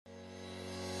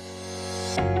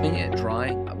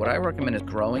What I recommend is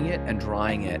growing it and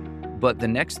drying it. But the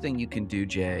next thing you can do,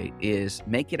 Jay, is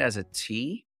make it as a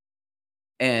tea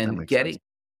That and makes sense.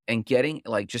 getting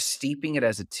like just steeping it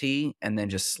as a tea and then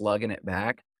just slugging it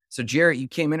back. So, Jarrett, you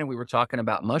came in and we were talking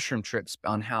about mushroom trips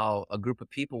on how a group of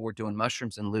people were doing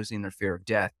mushrooms and losing their fear of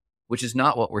death, which is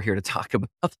not what we're here to talk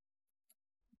about,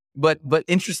 but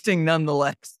interesting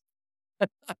nonetheless.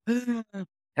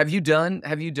 Have you done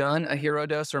a hero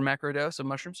dose or macro dose of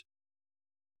mushrooms?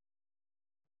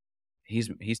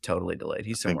 He's totally delayed. I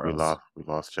He's think somewhere else. we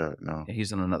lost Jared now. Yeah,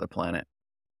 he's on another planet.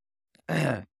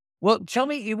 Well, tell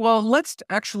me, well, let's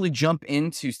actually jump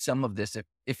into some of this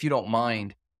if you don't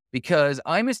mind, because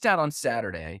I missed out on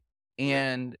Saturday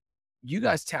and you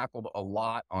guys tackled a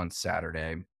lot on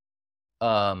Saturday.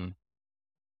 Um,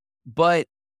 but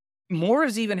more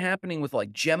is even happening with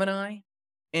like Gemini,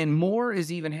 and more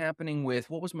is even happening with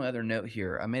what was my other note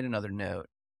here? I made another note.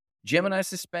 Gemini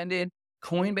suspended,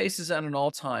 Coinbase is at an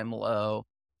all-time low.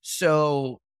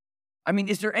 So, I mean,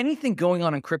 is there anything going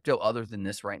on in crypto other than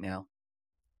this right now?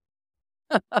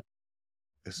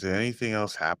 Is there anything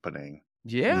else happening?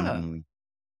 Yeah. Mm,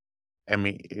 I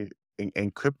mean,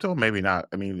 in crypto, maybe not.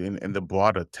 I mean, in the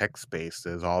broader tech space,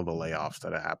 there's all the layoffs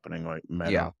that are happening, like Yeah.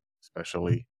 Meta,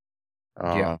 especially.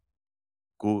 Yeah.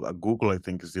 Uh, Google, I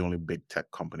think, is the only big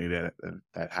tech company that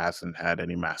hasn't had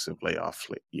any massive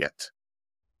layoffs yet.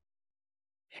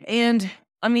 And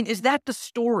I mean, is that the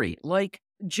story? Like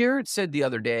Jared said the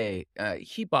other day,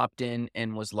 he bopped in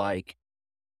and was like,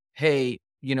 "Hey,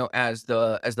 as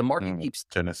the market keeps."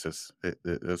 Genesis,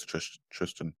 there's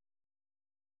Tristan.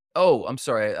 Oh, I'm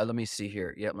sorry. Let me see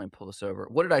here. Yeah, let me pull this over.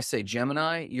 What did I say?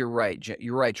 Gemini. You're right.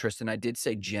 You're right, Tristan. I did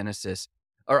say Genesis,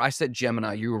 or I said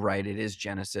Gemini. You were right. It is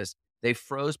Genesis. They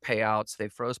froze payouts. They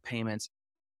froze payments.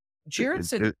 Jared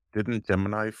said Didn't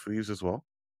Gemini freeze as well?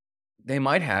 they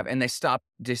might have, and they stopped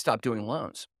doing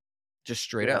loans, just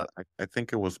straight Yeah, up. I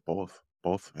think it was both.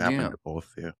 Both happened Yeah. to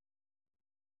both. Yeah.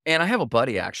 And I have a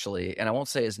buddy actually, and I won't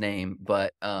say his name,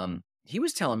 but, he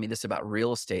was telling me this about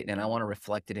real estate, and I wanna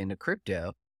reflect it into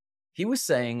crypto. He was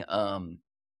saying,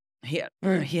 he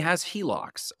has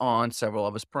HELOCs on several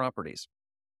of his properties,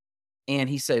 and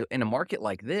he said, in a market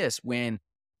like this, when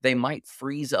they might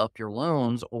freeze up your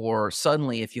loans or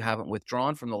suddenly, if you haven't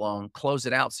withdrawn from the loan, close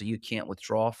it out so you can't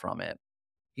withdraw from it.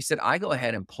 He said, "I go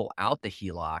ahead and pull out the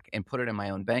HELOC and put it in my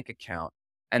own bank account,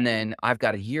 and then I've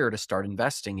got a year to start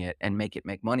investing it and make it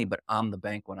make money, but I'm the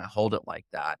bank when I hold it like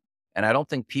that." And I don't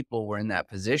think people were in that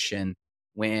position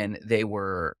when they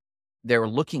were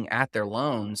looking at their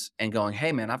loans and going,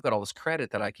 "Hey, man, I've got all this credit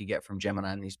that I could get from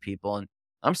Gemini and these people, and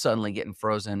I'm suddenly getting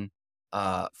frozen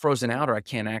out or I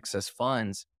can't access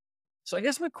funds." So I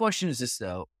guess my question is this,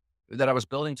 though, that I was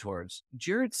building towards.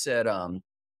 Jared said,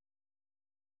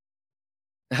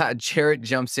 Jared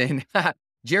jumps in.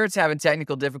 Jared's having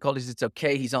technical difficulties. It's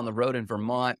okay. He's on the road in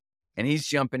Vermont and he's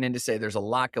jumping in to say there's a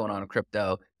lot going on in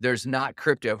crypto. There's not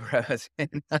crypto bros.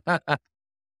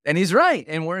 And he's right.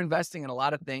 And we're investing in a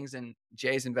lot of things and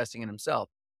Jay's investing in himself.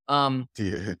 Um,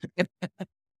 Yeah.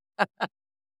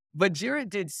 but Jared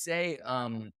did say,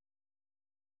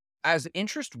 as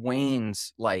interest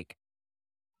wanes, like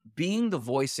being the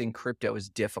voice in crypto is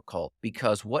difficult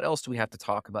because what else do we have to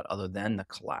talk about other than the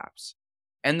collapse?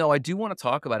 And though I do want to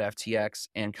talk about FTX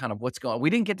and kind of what's going on, we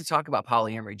didn't get to talk about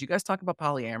polyamory. Did you guys talk about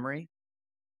polyamory?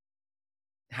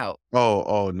 How?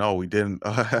 Oh, no, we didn't.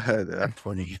 That's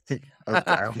funny.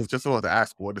 I was just about to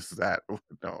ask, what is that?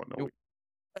 No, no.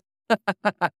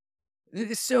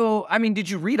 So, I mean, did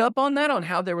you read up on that? On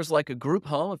how there was like a group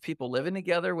home of people living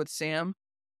together with Sam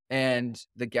and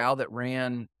the gal that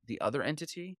ran the other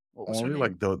entity? What was her Only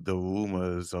name? like the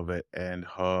rumors of it and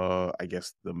her, I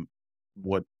guess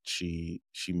what she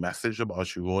messaged about,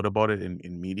 she wrote about it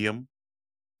in Medium.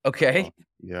 Okay.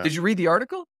 Yeah. Did you read the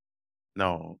article?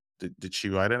 No. Did she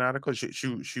write an article?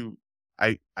 She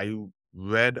I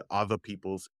read other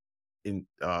people's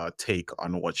take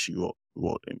on what she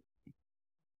wrote in.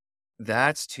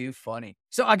 That's too funny.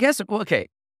 So I guess, well, okay,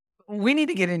 we need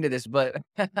to get into this, but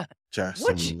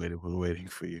Justin, what we're waiting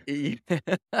for you.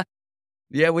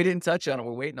 Yeah, we didn't touch on it.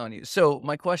 We're waiting on you. So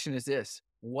my question is this: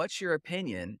 what's your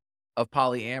opinion of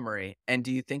polyamory, and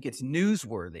do you think it's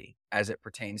newsworthy as it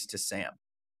pertains to Sam?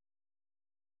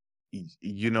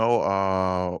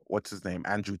 What's his name?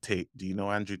 Andrew Tate. Do you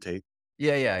know Andrew Tate?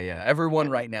 Yeah, yeah, yeah. Everyone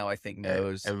right now, I think,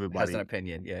 has an Everybody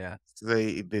opinion. Yeah,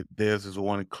 yeah. there's this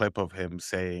one clip of him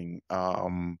saying,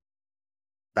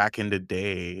 back in the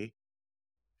day,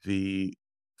 the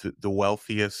the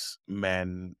wealthiest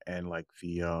men and like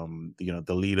the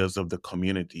leaders of the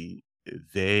community,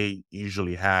 they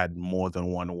usually had more than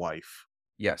one wife,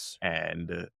 Yes.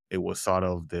 and it was sort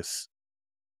of this.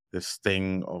 this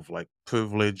thing of like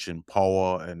privilege and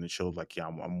power, and it showed like, yeah,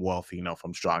 I'm wealthy enough,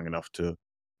 I'm strong enough to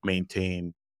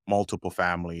maintain multiple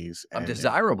families, I'm and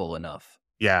desirable enough.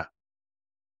 yeah,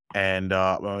 and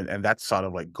that's sort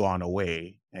of like gone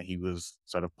away. And he was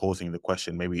sort of posing the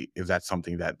question, maybe is that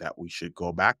something that we should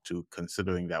go back to,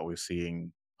 considering that we're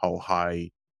seeing how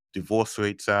high divorce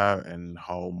rates are and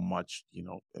how much,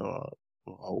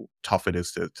 how tough it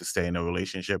is to stay in a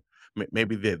relationship.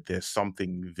 Maybe there's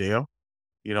something there,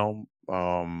 you know,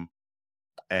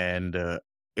 and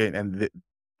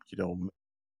you know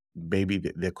maybe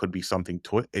there could be something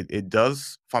to it. It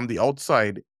does, from the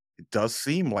outside, it does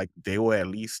seem like they were at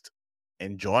least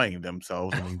enjoying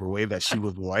themselves. I mean, the way that she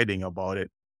was writing about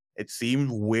it, it seemed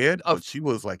weird, Of but she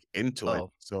was like into it.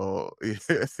 oh, So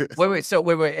wait, so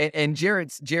wait, and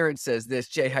Jared says this,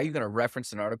 Jay, how you gonna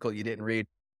reference an article you didn't read?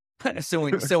 So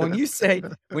when you say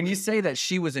that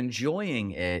she was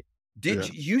enjoying it, yeah,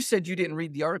 you said you didn't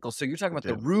read the article, so you're talking I about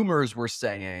the did. rumors were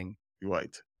saying You're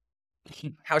right.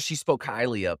 how she spoke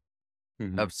highly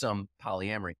Hmm. of some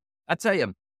polyamory. I tell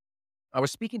you, I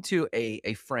was speaking to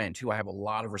a friend who I have a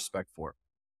lot of respect for,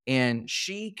 and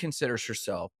she considers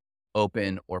herself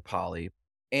open or poly.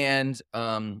 And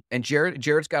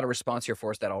Jared's got a response here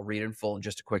for us that I'll read in full in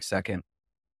just a quick second.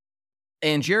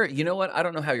 And Jared, you know what? I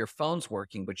don't know how your phone's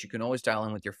working, but you can always dial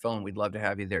in with your phone. We'd love to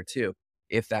have you there too,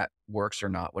 if that works or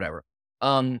not, whatever.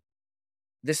 Um,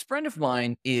 this friend of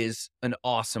mine is an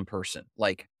awesome person.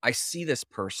 Like, I see this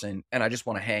person and I just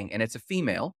want to hang. And it's a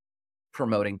female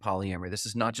promoting polyamory. This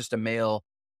is not just a male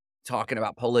talking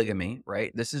about polygamy,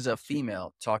 right? This is a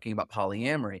female talking about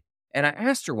polyamory. And I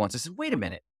asked her once, I said, wait a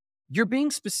minute, you're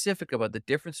being specific about the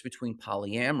difference between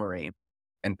polyamory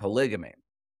and polygamy.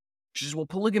 She says, well,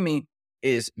 polygamy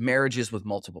is marriages with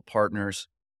multiple partners.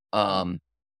 Um,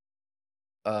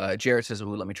 Jared says,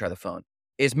 ooh, let me try the phone.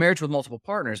 Is marriage with multiple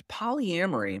partners.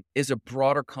 Polyamory is a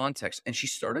broader context. And she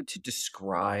started to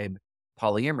describe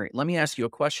polyamory. Let me ask you a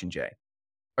question, Jay.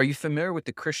 Are you familiar with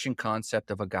the Christian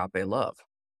concept of agape love?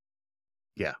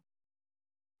 Yeah,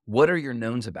 What are your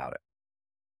knowns about it?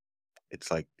 it's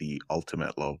like the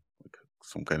ultimate love, like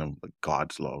some kind of like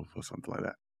God's love or something like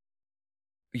that.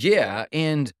 Yeah,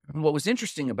 and what was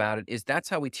interesting about it is that's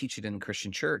how we teach it in the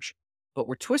Christian church, but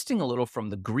we're twisting a little from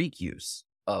the Greek use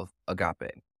of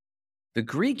agape. The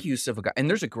Greek use of agape, and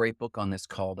there's a great book on this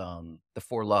called The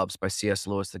Four Loves by C.S.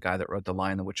 Lewis, the guy that wrote The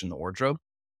Lion, the Witch, and the Wardrobe.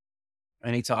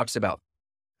 And he talks about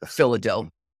That's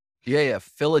Philadelphia. interesting. Yeah.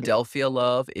 Philadelphia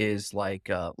love is like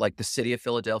the city of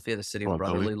Philadelphia, the city of Totally.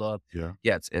 brotherly love. Yeah.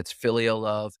 Yeah, it's filial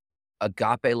love.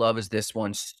 Agape love is this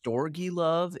one. Storge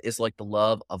love is like the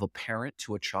love of a parent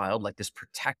to a child, like this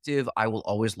protective, I will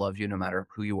always love you no matter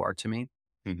who you are to me.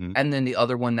 Hmm. And then the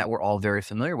other one that we're all very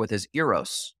familiar with is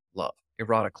eros love,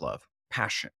 erotic love,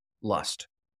 passion, lust.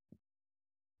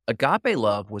 Agape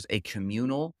love was a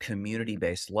communal,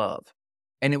 community-based love.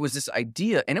 And it was this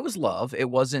idea, and it was love. It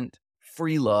wasn't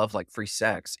free love like free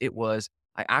sex. It was,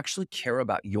 I actually care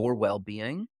about your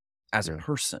well-being as a Yeah.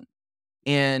 person.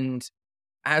 And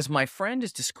as my friend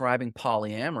is describing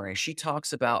polyamory, she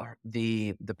talks about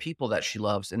the people that she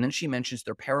loves, and then she mentions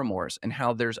their paramours and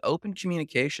how there's open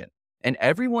communication, and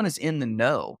everyone is in the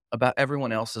know about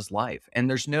everyone else's life, and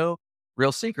there's no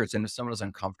real secrets. And if someone is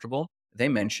uncomfortable, they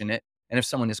mention it, and if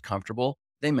someone is comfortable,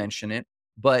 they mention it.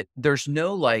 But there's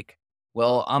no like,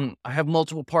 well, I have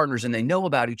multiple partners and they know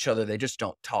about each other, they just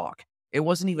don't talk. It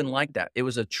wasn't even like that. It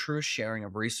was a true sharing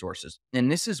of resources.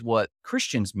 And this is what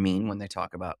Christians mean when they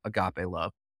talk about agape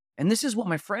love. And this is what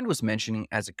my friend was mentioning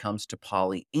as it comes to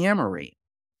polyamory.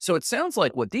 So it sounds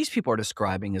like what these people are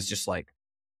describing is just like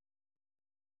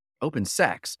open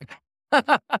sex, It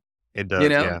you does.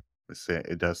 know? Yeah.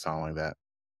 It does sound like that.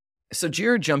 So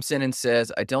Jared jumps in and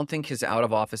says, I don't think his out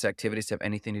of office activities have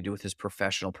anything to do with his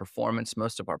professional performance.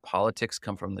 Most of our politics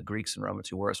come from the Greeks and Romans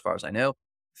who were, as far as I know,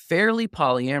 fairly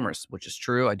polyamorous, which is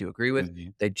true. I do agree with.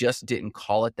 Mhm. They just didn't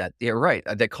call it that. They're right.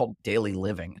 They called it daily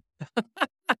living.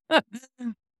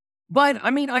 But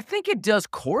I mean, I think it does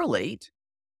correlate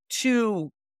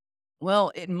to,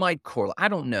 well, it might correlate. I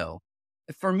don't know.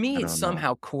 For I me, it's don't know.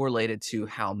 somehow correlated to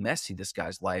how messy this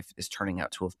guy's life is turning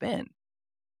out to have been.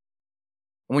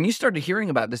 When you started hearing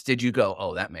about this, did you go,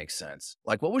 "Oh, that makes sense"?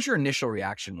 Like, what was your initial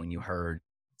reaction when you heard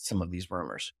some of these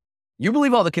rumors? You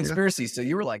believe all the Yeah. conspiracies, so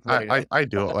you were, like, ready to I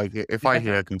do. Like, if I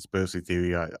hear yeah. a conspiracy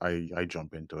theory, I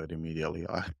jump into it immediately.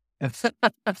 I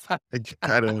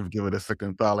don't even give it a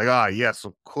second thought. Like, ah, yes,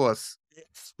 of course,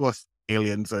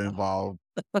 aliens are involved.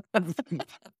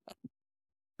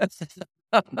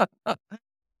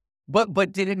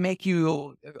 But did it make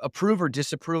you approve or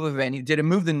disapprove of any, did it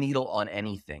move the needle on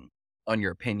anything, on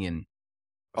your opinion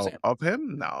of Sam? Of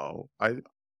him? No,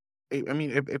 I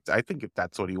mean, if I think if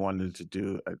that's what he wanted to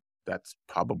do, that's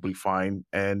probably fine.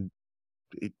 And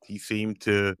he seemed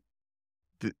to,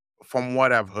 th- from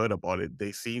what I've heard about it,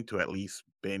 they seem to at least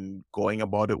been going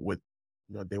about it with,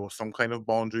 there was some kind of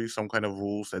boundaries, some kind of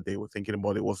rules that they were thinking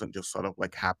about. It wasn't just sort of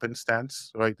like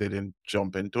happenstance, right? They didn't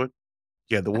jump into it.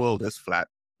 Yeah, the world is flat,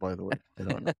 by the way. I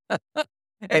don't know.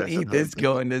 And That's ETH another is thing.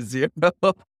 going to 0.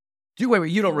 Dude,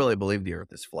 wait, you don't really believe the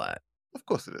Earth is flat? Of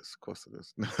course it is. Of course it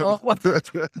is. Oh, what?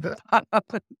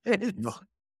 No, It's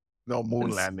no moon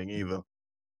it's landing either.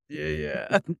 yeah,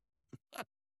 yeah.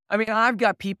 I mean, I've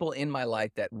got people in my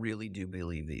life that really do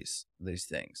believe these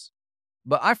things.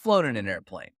 But I've flown in an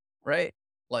airplane, right?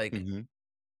 Like, Mhm.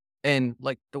 and,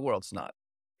 like, the world's not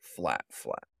flat,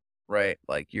 right?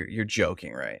 Like, you're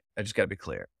joking, right? I just gotta be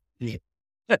clear. Yeah.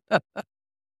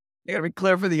 You gotta be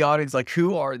clear for the audience, like,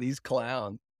 who are these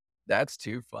clowns? That's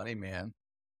too funny, man.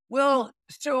 Well,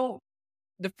 so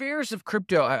the fears of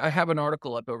crypto, I have an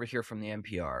article up over here from the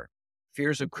NPR.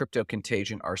 Fears of crypto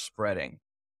contagion are spreading.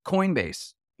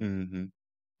 Coinbase, Mhm.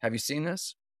 have you seen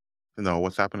this? No,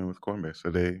 what's happening with Coinbase?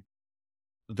 Are they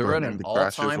They're at an threatening to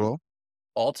crash as well?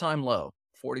 all time low,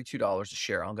 $42 a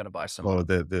share. I'm gonna buy some Oh, more.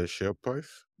 the share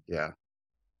price? Yeah.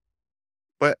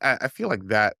 But I feel like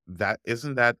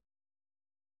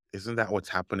isn't that what's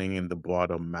happening in the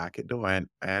broader market though?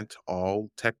 And all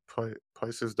tech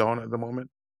prices down at the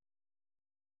moment?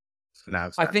 It's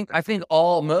NASDAQ. I think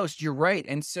almost, you're right,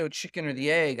 and so chicken or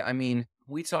the egg, I mean,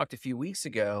 we talked a few weeks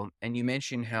ago, and you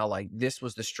mentioned how, like, this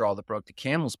was the straw that broke the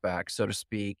camel's back, so to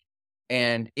speak,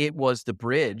 and it was the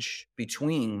bridge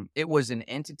between it was an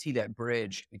entity that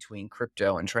bridged between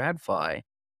crypto and TradFi.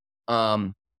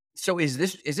 Um, so is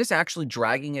this actually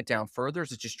dragging it down further?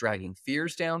 Is it just dragging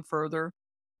fears down further?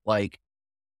 Like,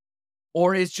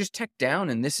 or is just tech down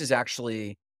and this is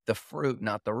actually the fruit,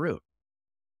 not the root?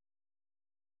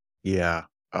 Yeah.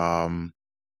 Um,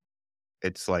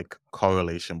 it's like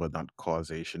correlation but not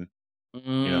causation.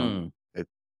 You know, Mm. it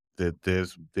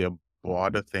there are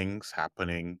broader things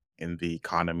happening in the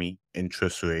economy,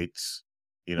 interest rates,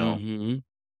 you know, Mhm.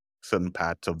 certain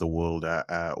parts of the world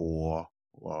at war,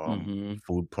 Mhm.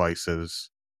 food prices,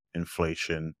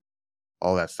 inflation,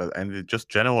 all that stuff, and just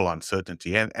general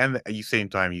uncertainty. And at the same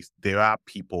time, there are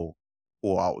people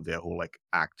who are out there who are like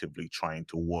actively trying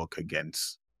to work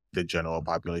against the general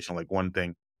population. Like one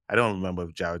thing, I don't remember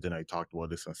if Jared and I talked about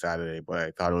this on Saturday, but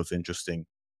I thought it was interesting.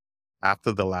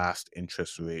 After the last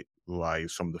interest rate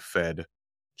rise from the Fed,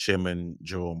 Chairman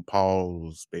Jerome Powell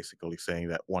was basically saying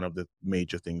that one of the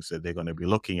major things that they're going to be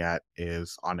looking at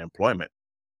is unemployment.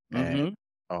 And Mhm.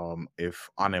 if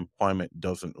unemployment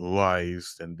doesn't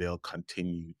rise, then they'll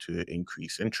continue to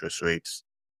increase interest rates.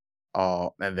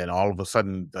 And then all of a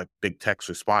sudden, the big tech's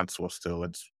response was to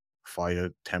let's fire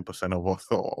 10% of our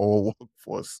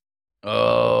workforce.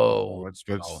 Oh,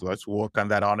 wow. Let's work on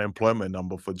that unemployment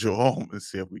number for Jerome and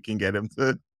see if we can get him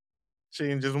to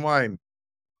change his mind.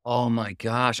 Oh my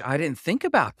gosh, I didn't think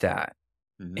about that.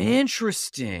 Mhm.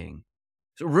 Interesting.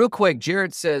 So real quick,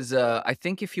 Jared says, I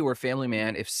think if he were a family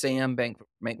man, if Sam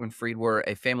Bankman Fried were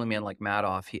a family man like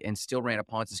Madoff and still ran a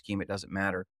Ponzi scheme, it doesn't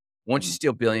matter. Once you Mm.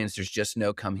 steal billions, there's just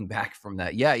no coming back from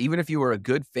that. Yeah, even if you were a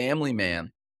good family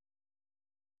man.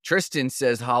 Tristan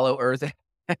says Hollow Earth.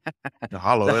 The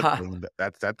Hollow the Earth ho- thing,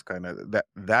 that's kinda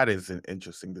that is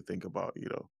interesting to think about, you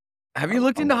know? Have I you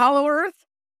looked I into like Hollow Earth?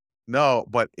 No,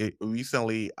 but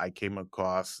recently I came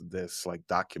across this, like,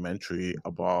 documentary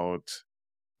about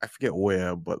I forget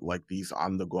where, but, like, these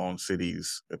underground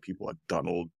cities that people had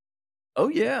Oh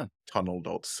yeah. tunneled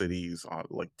out cities,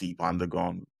 like, deep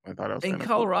underground. I thought that was In kinda cool.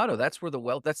 Colorado, that's where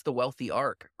that's the wealthy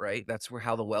arc, right? That's where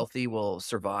how the wealthy will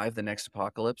survive the next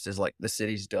apocalypse is like the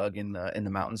cities dug in the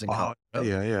mountains in Oh, Colorado.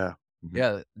 yeah, yeah. Mhm.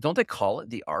 Yeah, don't they call it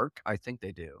the arc? I think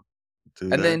they do.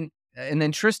 Do And that.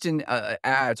 then Tristan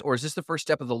adds, or is this the first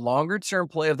step of the longer term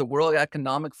play of the World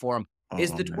Economic Forum?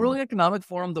 Is Oh, the World man. Economic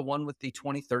Forum the one with the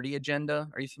 2030 agenda?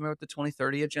 Are you familiar with the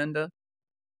 2030 agenda?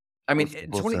 I mean, What's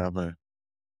supposed to happen?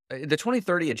 the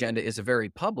 2030 agenda is a very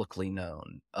publicly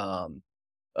known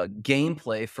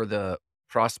gameplay for the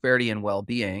prosperity and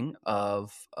well-being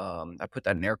of I put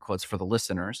that in air quotes for the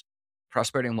listeners,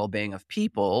 prosperity and well-being of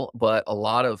people, but a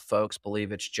lot of folks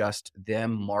believe it's just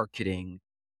them marketing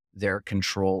their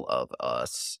control of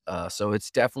us. So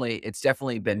it's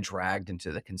definitely been dragged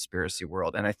into the conspiracy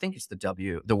world, and I think it's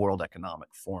the World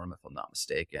Economic Forum, if I'm not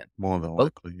mistaken. More than Well,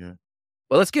 likely, yeah.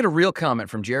 let's get a real comment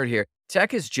from Jared here.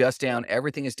 Tech is just down.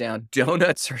 Everything is down.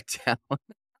 Donuts are down.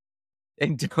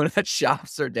 And donut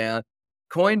shops are down.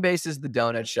 Coinbase is the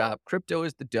donut shop. Crypto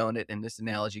is the donut in this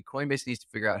analogy. Coinbase needs to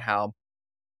figure out how to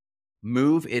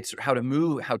move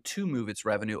its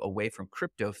revenue away from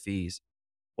crypto fees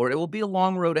or it will be a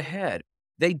long road ahead.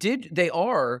 They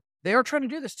are trying to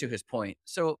do this to his point.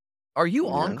 So, are you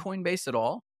on Yeah. Coinbase at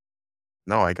all?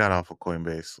 No, I got off of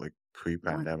Coinbase, like,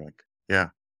 What? pre-pandemic.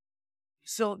 Yeah.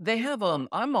 So they have,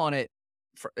 I'm on it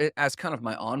as kind of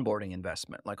my onboarding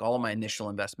investment. Like all of my initial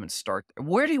investments start.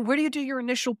 Where do you do your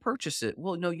initial purchases?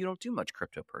 Well, no, you don't do much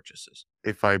crypto purchases.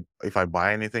 If I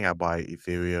buy anything, I buy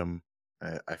Ethereum.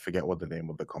 I forget what the name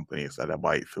of the company is that I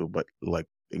buy it through, but, like,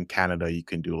 in Canada, you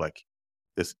can do, like,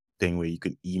 this thing where you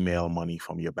can email money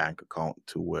from your bank account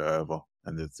to wherever,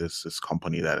 and there's this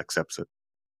company that accepts it.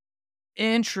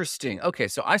 Interesting. Okay,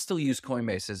 so I still use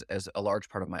Coinbase as a large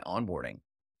part of my onboarding.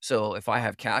 So if I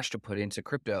have cash to put into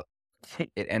crypto,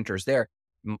 it enters there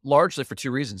largely for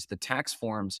two reasons. The tax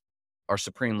forms are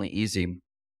supremely easy,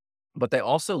 but they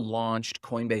also launched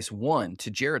Coinbase One.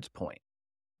 To Jared's point,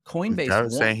 Is Coinbase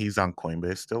Jared saying One. he's on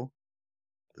Coinbase still?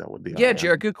 Is that what the Yeah, I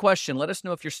Jared, am? good question. Let us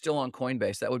know if you're still on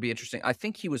Coinbase. That would be interesting. I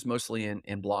think he was mostly in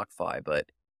BlockFi, but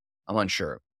I'm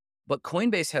unsure. But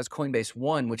Coinbase has Coinbase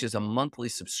One, which is a monthly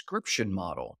subscription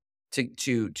model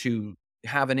to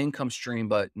have an income stream,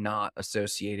 but not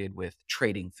associated with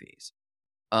trading fees.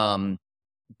 Um,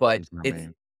 What but does that it's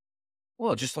mean?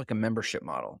 well, just like a membership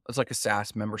model. It's like a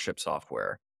SaaS membership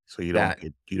software So that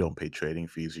you don't pay trading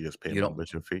fees, you just pay a you don't.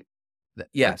 membership fee? That's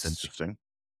Yes, interesting.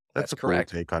 That's that's a cool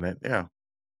correct. take on it, yeah.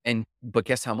 And but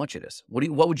guess how much it is?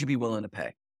 What would you be willing to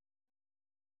pay?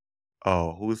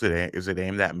 Oh, who is it is it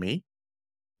aimed at me?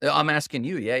 I'm asking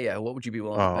you. Yeah, yeah. What would you be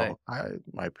willing to pay? Oh, I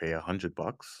might pay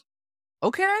 $100.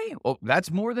 Okay. Well,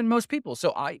 that's more than most people.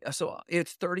 So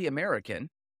it's 30 American,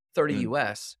 30 Mm,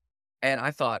 US. And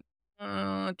I thought,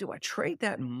 do I trade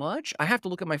that much? I have to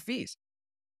look at my fees.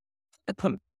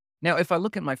 Now, if I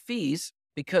look at my fees,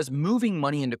 because moving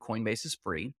money into Coinbase is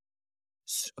free,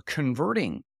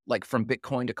 converting like from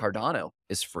Bitcoin to Cardano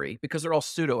is free because they're all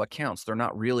pseudo accounts.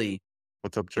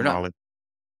 what's up, They're not, Jamali?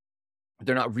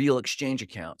 they're not real exchange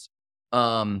accounts.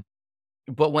 Um,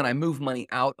 But when I move money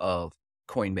out of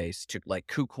Coinbase to like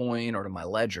KuCoin or to my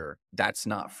ledger, that's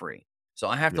not free. So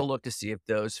I have to Yeah. look to see if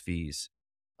those fees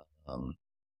um,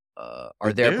 are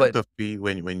But there, there's but a fee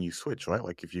when you switch, right?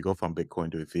 Like, if you go from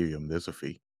Bitcoin to Ethereum, there's a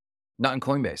fee. not in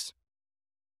Coinbase.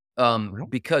 No?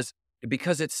 Because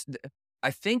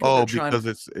I think that they're Oh, trying to.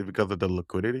 because of the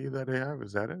liquidity that they have,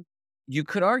 is that it? You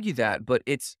could argue that, but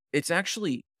it's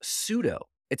actually pseudo.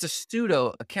 It's a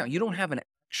pseudo account. You don't have an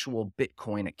actual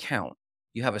Bitcoin account.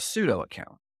 You have a pseudo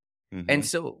account. And Mhm.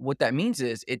 so what that means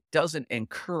is it doesn't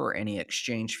incur any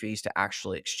exchange fees to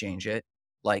actually exchange it.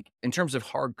 Like in terms of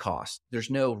hard costs, there's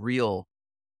no real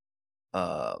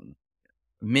um,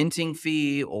 minting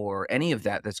fee or any of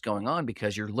that that's going on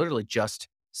because you're literally just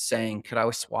saying, could I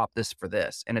swap this for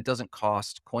this? And it doesn't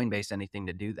cost Coinbase anything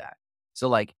to do that. So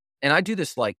like, and I do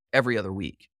this like every other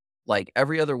week. Like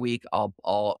every other week, I'll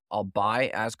buy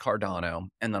as Cardano,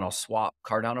 and then I'll swap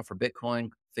Cardano for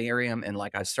Bitcoin, Ethereum, and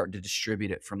like I start to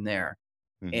distribute it from there.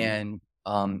 Mhm.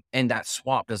 And that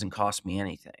swap doesn't cost me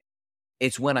anything.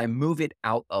 It's when I move it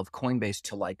out of Coinbase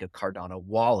to like a Cardano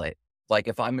wallet, like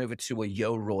if I move it to a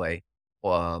Yoroi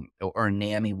or a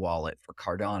NAMI wallet for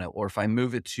Cardano, or if I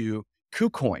move it to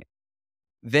KuCoin,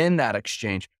 then that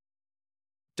exchange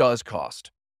does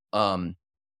cost. Um,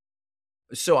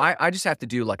 so I just have to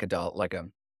do like a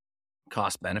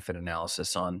cost benefit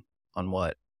analysis on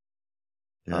what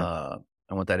Yeah. Uh,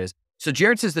 and what that is. So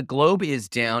Jared says the globe is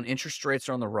down, interest rates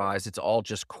are on the rise. It's all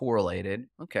just correlated.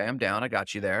 Okay, I'm down. I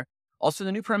got you there. Also,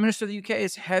 the new prime minister of the UK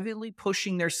is heavily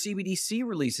pushing their CBDC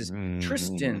releases. Mhm.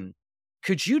 Tristan,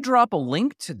 could you drop a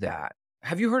link to that?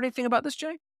 Have you heard anything about this,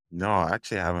 Jay? No, I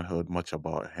actually haven't heard much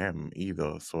about him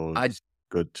either, so I it's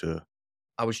good to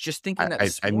I was just thinking that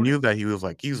this I morning. knew that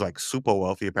he's, like, super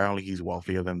wealthy. Apparently, he's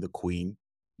wealthier than the queen,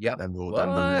 Yep. than What? the I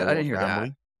royal didn't hear that.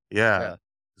 family. Yeah. Yeah.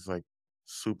 He's, like,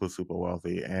 super, super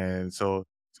wealthy, and so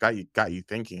it's got you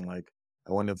thinking, like,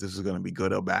 I wonder if this is gonna be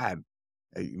good or bad.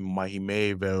 He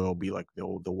may very well be, like, the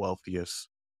wealthiest,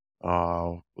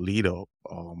 leader,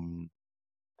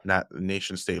 not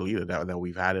nation state leader that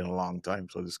we've had in a long time,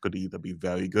 so this could either be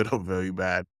very good or very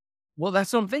bad. Well,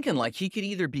 that's what I'm thinking. Like he could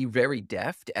either be very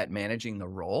deft at managing the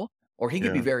role, or he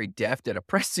could be Yeah. very deft at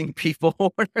oppressing people,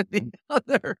 one or the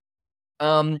other.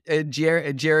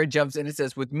 Jared jumps in and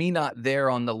says, "With me not there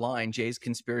on the line, Jay's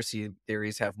conspiracy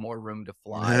theories have more room to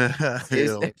fly." Yeah,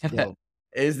 Is let's go.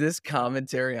 is this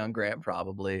commentary on Grant?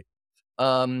 Probably.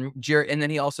 Jared, and then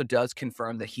he also does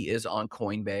confirm that he is on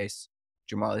Coinbase.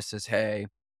 Jamarly says, "Hey,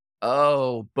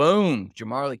 oh, boom,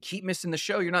 Jamarly, keep missing the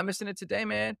show. You're not missing it today,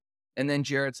 man." And then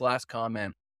Jared's last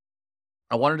comment.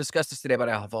 I want to discuss this today, but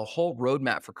I have a whole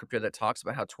roadmap for crypto that talks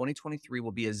about how 2023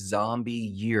 will be a zombie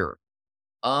year.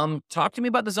 Talk to me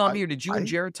about the I zombie, or did you and I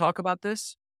Jared talk about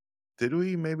this? did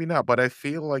we? Maybe not, but I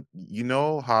feel like you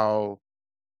know how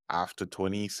after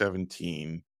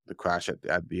 2017, the crash at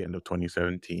the end of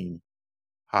 2017,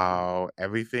 how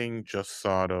everything just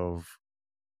sort of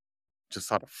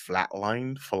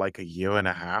flatlined for like a year and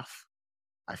a half.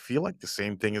 I feel like the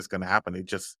same thing is gonna happen. It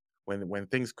just when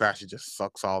things crash, it just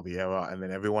sucks all the air out, and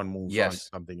then everyone moves on to Yes.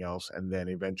 something else, and then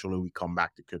eventually we come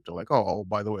back to crypto, like, oh,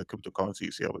 by the way, cryptocurrency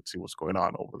is here. Let's see what's going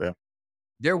on over there.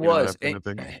 There You know was, that kind of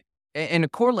thing. and to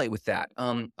correlate with that,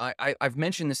 I've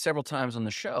mentioned this several times on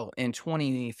the show. In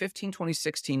 2015,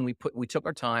 2016, we took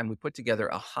our time, we put together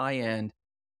a high-end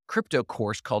crypto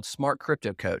course called Smart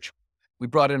Crypto Coach. We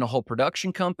brought in a whole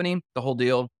production company, the whole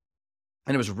deal,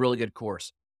 and it was a really good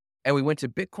course. And we went to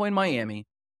Bitcoin Miami,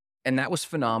 and that was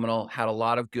phenomenal. Had a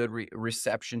lot of good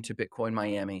reception to Bitcoin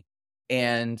Miami,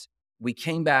 and we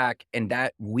came back, and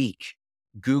that week,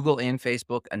 Google and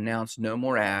Facebook announced no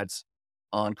more ads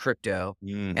on crypto,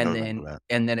 I and remember then that.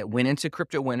 and then it went into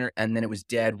crypto winter, and then it was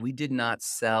dead. We did not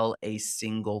sell a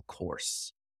single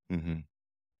course Hmm.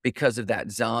 because of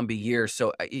that zombie year.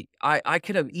 So I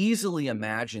could have easily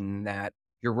imagined that.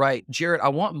 You're right, Jared. I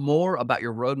want more about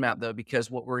your roadmap though, because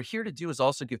what we're here to do is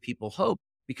also give people hope.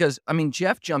 Because I mean,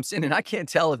 Jeff jumps in, and I can't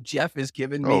tell if Jeff is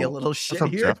giving me a Oh, little what's shit up,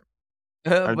 here, Jeff?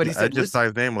 I, but he I said, just "Listen." saw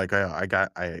his name. Like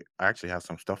I actually have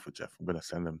some stuff for Jeff. I'm gonna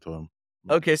send them to him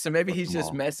Okay, so maybe for he's just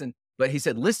tomorrow. messing. But he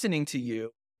said, "Listening to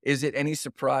you, is it any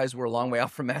surprise we're a long way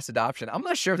off from mass adoption?" I'm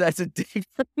not sure if that's a dig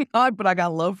or not, but I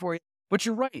got love for you. But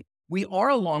you're right. We are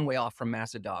a long way off from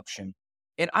mass adoption.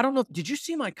 And I don't know, did you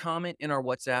see my comment in our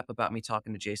WhatsApp about me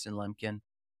talking to Jason Lemkin?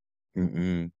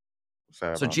 Mm-mm. What's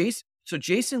that So about?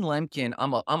 Jason Lemkin,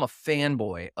 I'm a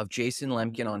fanboy of Jason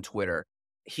Lemkin on Twitter.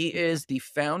 He is the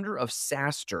founder of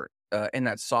SaaStr, and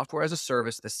that software as a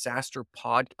service, the SaaStr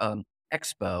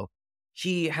Expo.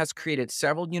 He has created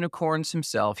several unicorns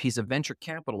himself. He's a venture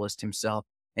capitalist himself,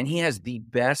 and he has the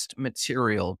best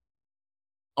material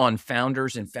on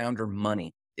founders and founder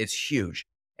money. It's huge.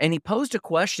 And he posed a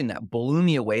question that blew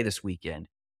me away this weekend.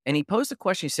 And he posed a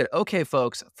question. He said, "Okay,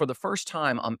 folks, for the first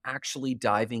time, I'm actually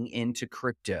diving into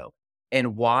crypto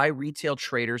and why retail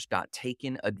traders got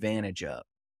taken advantage of."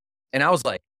 And I was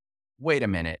like, wait a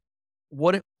minute.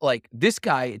 What if, like, this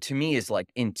guy to me is like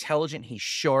intelligent, he's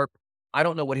sharp. I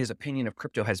don't know what his opinion of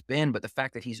crypto has been, but the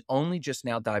fact that he's only just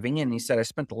now diving in, and he said, "I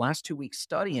spent the last 2 weeks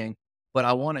studying, but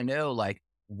I want to know like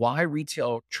why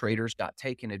retail traders got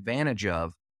taken advantage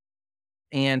of.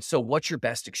 And so what's your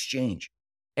best exchange?"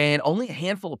 And only a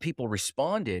handful of people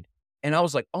responded. And I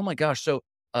was like, oh my gosh. So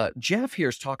Jeff here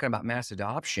is talking about mass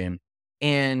adoption.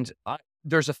 And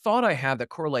there's a thought I have that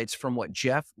correlates from what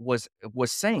Jeff was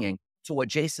saying to what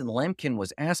Jason Lemkin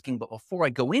was asking. But before I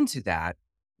go into that,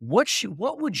 what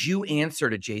would you answer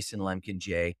to Jason Lemkin,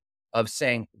 Jay, of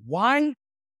saying why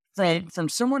from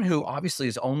someone who obviously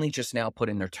is only just now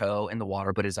putting their toe in the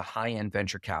water, but is a high end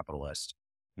venture capitalist?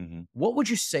 Hmm. What would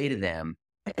you say to them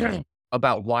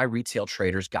about why retail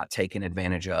traders got taken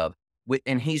advantage of?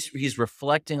 And he's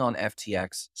reflecting on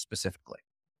FTX specifically.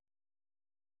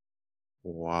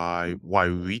 Why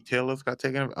retailers got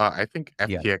taken? I think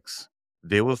Yeah. FTX.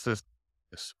 There was this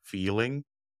feeling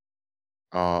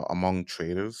among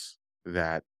traders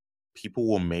that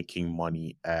people were making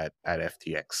money at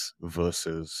FTX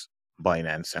versus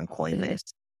Binance and Yes.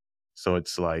 Coinbase. So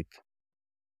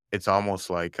it's almost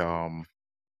like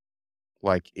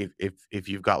if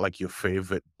you've got like your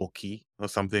favorite bookie or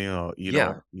something, or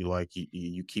Yeah.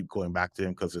 you keep going back to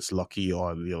him because it's lucky,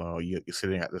 or you're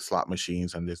sitting at the slot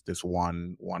machines and this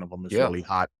one of them is Yeah. really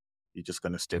hot. You're just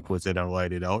gonna stick with it and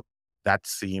ride it out. That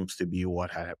seems to be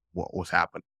what was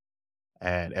happening,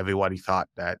 and everybody thought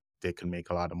that they could make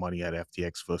a lot of money at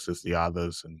FTX versus the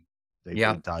others, and they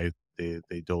Yeah. dived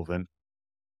they dove in.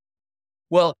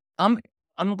 Well, I'm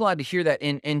glad to hear that.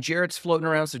 And Jared's floating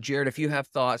around. So Jared, if you have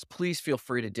thoughts, please feel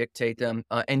free to dictate them.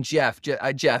 And Jeff,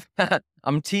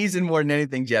 I'm teasing more than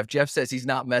anything. Jeff says he's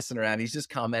not messing around. He's just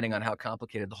commenting on how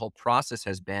complicated the whole process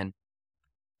has been.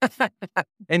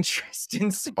 And Tristan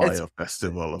says Fire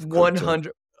festival of crypto.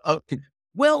 100. Okay.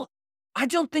 Well, I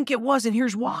don't think it was, and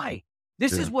here's why. Yeah.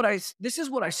 This is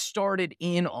what I started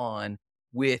in on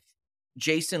with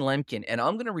Jason Lemkin, and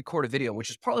I'm gonna record a video, which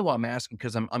is probably why I'm asking,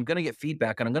 because I'm gonna get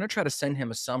feedback, and I'm gonna try to send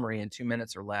him a summary in 2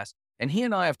 minutes or less. And he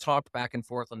and I have talked back and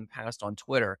forth in the past on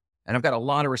Twitter, and I've got a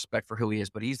lot of respect for who he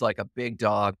is, but he's like a big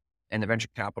dog in the venture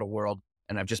capital world,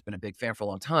 and I've just been a big fan for a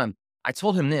long time. I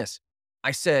told him this.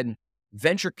 I said,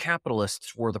 venture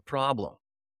capitalists were the problem.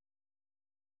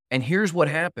 And here's what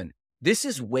happened. This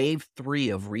is wave 3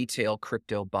 of retail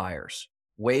crypto buyers.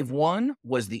 Wave 1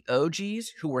 was the OGs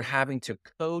who were having to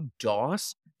code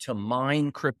DOS to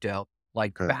mine crypto,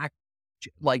 like Okay.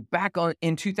 back on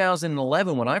in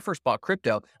 2011 when I first bought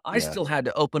crypto, I Yeah. still had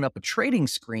to open up a trading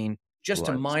screen just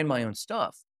to Right. mine my own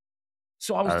stuff.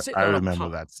 So I was I sitting on a remember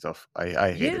pot. that stuff. I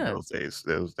hated Yeah, those days.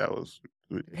 That was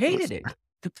ridiculous. hated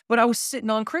it. But I was sitting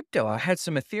on crypto. I had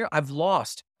some Ethereum.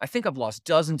 I think I've lost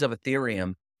dozens of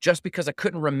Ethereum just because I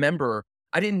couldn't remember.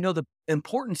 I didn't know the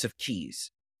importance of keys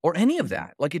or any of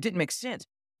that. Like it didn't make sense.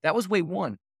 That was wave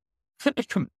one.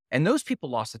 And those people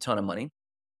lost a ton of money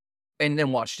and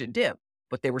then watched it dip,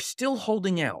 but they were still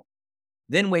holding out.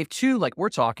 Then wave two, like we're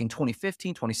talking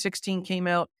 2015, 2016 came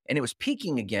out and it was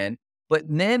peaking again. But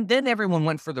then everyone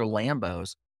went for their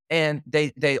Lambos. And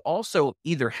they also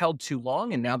either held too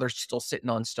long and now they're still sitting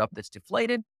on stuff that's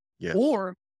deflated, Yes.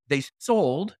 or they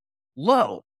sold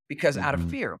low because out of Mhm.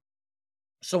 fear.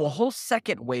 So a whole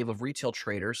second wave of retail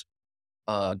traders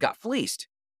got fleeced.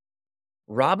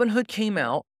 Robinhood came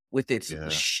out with its Yeah.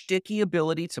 sticky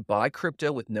ability to buy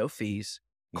crypto with no fees.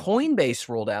 Mhm. Coinbase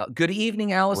rolled out. Good evening,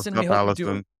 What's Allison. We up, hope you're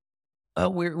doing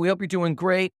Allison? we hope you're doing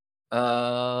great.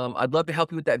 I'd love to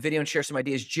help you with that video and share some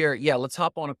ideas. Jarrett, yeah, let's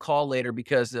hop on a call later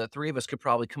because the three of us could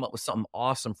probably come up with something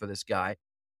awesome for this guy.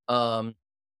 Um,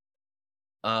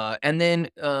 and then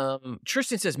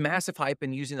Tristan says massive hype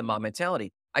and using the mob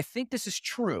mentality. I think this is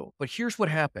true, but here's what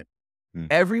happened. Mm.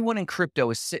 Everyone in crypto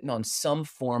is sitting on some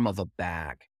form of a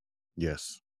bag.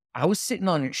 Yes. I was sitting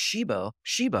on Shiba,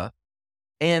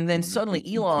 and then suddenly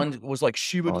Elon was like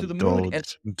Shiba to On the moon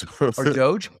and Doge. or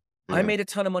Doge. I Yeah. made a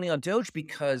ton of money on Doge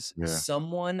because Yeah.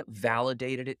 someone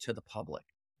validated it to the public.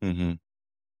 Mhm.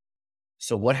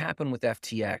 So what happened with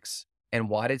FTX and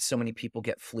why did so many people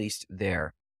get fleeced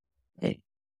there? Hey.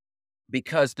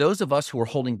 Because those of us who are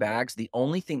holding bags, the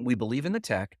only thing we believe in the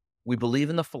tech, we believe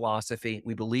in the philosophy,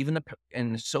 we believe in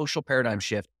the social paradigm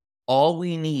shift. All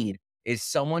we need is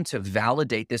someone to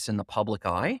validate this in the public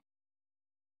eye,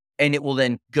 and it will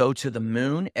then go to the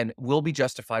moon and will be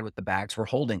justified with the bags we're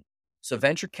holding. So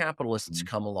venture capitalists Mhm.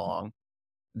 come along.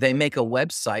 They make a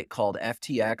website called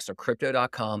FTX or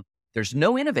crypto.com. There's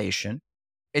no innovation.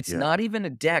 It's Yeah. not even a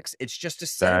DEX. It's just a That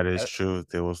set, is true.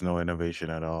 There was no innovation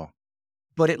at all.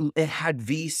 but it had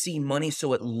VC money,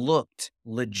 so it looked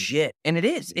legit. And it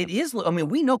is. Yeah. It is. I mean,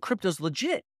 we know crypto's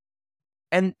legit.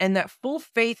 And that full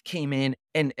faith came in,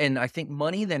 and I think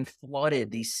money then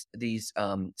flooded these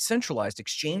centralized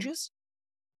exchanges,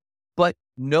 but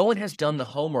no one has done the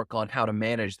homework on how to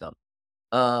manage them.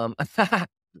 Um,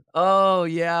 oh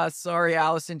yeah, sorry,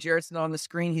 Allison. Jarrett's not on the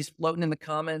screen. He's floating in the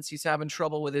comments. He's having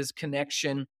trouble with his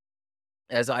connection,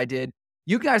 as I did.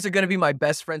 You guys are going to be my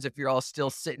best friends if you're all still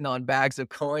sitting on bags of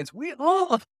coins. We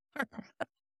all,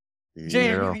 Jay,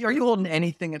 Yeah. are you holding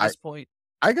anything at I this point?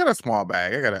 I got a small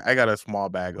bag. I got a small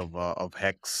bag of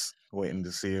Hex waiting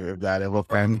to see if that ever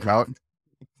pans out.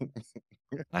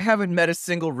 I haven't met a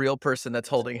single real person that's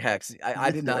holding Hex.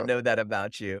 I did not Yeah. know that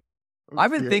about you. Let's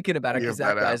I've been thinking about it see because if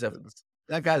that happens.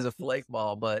 that guy's a flake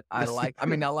ball, but I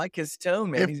mean, I like his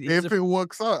tone, man. He's If a it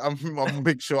works out, I'm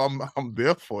make sure I'm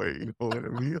there for it. You know what I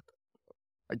mean?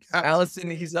 I got to. Allison,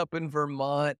 he's up in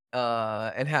Vermont,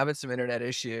 and having some internet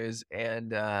issues, and,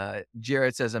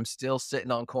 Jared says, "I'm still sitting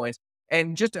on coins."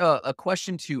 And just a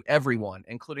question to everyone,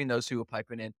 including those who are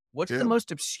piping in. What's the Yeah. most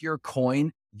obscure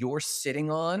coin you're sitting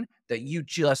on that you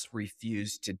just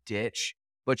refuse to ditch,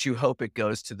 but you hope it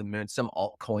goes to the moon? Some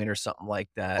altcoin or something like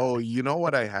that. Oh, you know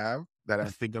what I have that I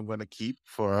think I'm gonna keep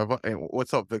forever? And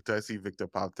what's up, Victor? I see Victor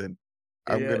popped in.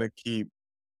 I'm Yeah. gonna keep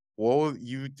what was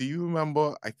you do you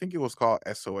remember? I think it was called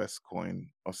SOS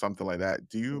coin or something like that.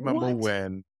 Do you remember What?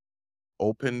 when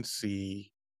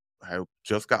OpenSea had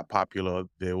just got popular?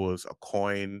 There was a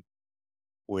coin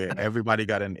where everybody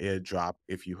got an airdrop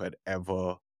if you had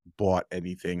ever bought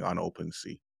anything on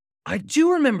OpenSea. I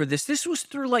do remember this. This was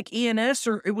through, like, ENS,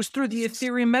 or it was through the S-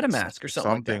 Ethereum MetaMask or something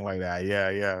like Something that. like that. Yeah,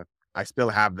 yeah. I still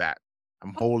have that.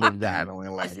 I'm holding that. I'm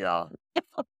like, yeah,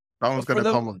 someone's For gonna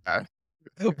the come with that.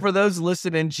 For those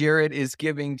listening, Jared is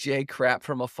giving Jay crap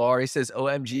from afar. He says,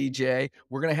 OMG, Jay,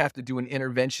 we're going to have to do an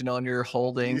intervention on your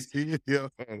holdings. Yeah.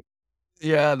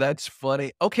 Yeah, that's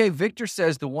funny. Okay, Victor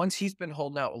says the ones he's been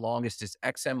holding out longest is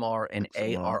XMR and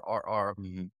XMR. ARRR.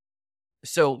 Mhm.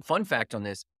 So, fun fact on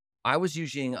this, I was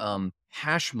using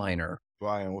Hash Miner.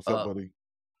 Brian, what's up, Uh, buddy?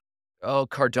 oh,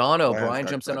 Cardano. Brian's Brian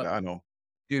got jumps in on, Cardano.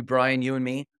 dude, Brian, you and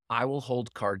me, I will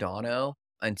hold Cardano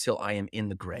until I am in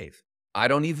the grave. I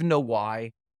don't even know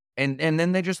why. And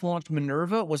then they just launched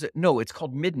Minerva. Was it? No, it's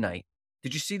called Midnight.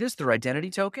 Did you see this? Their identity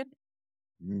token?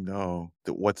 No.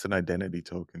 What's an identity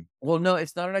token? Well, no,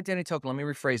 it's not an identity token. Let me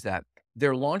rephrase that.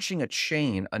 They're launching a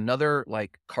chain, another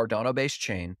like Cardano-based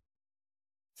chain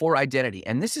for identity.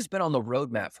 And this has been on the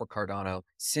roadmap for Cardano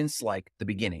since like the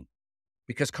beginning.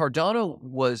 because Cardano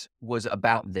was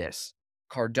about this.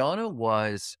 Cardano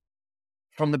was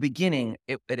from the beginning,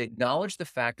 it acknowledged the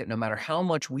fact that no matter how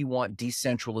much we want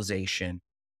decentralization,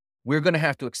 we're going to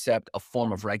have to accept a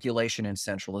form of regulation and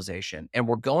centralization. And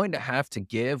we're going to have to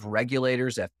give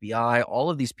regulators, FBI, all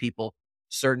of these people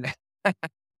certain.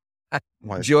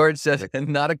 Like, George says, like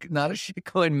not a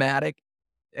shitcoin matic.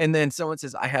 And then someone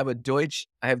says, I have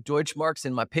Deutschmarks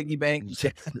in my piggy bank.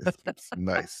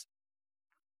 nice.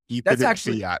 Keeping That's it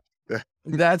actually, fiat.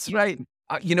 that's right.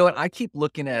 You know what? I keep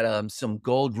looking at some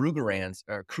gold Rugerrands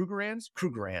or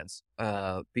Krugerrands,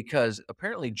 because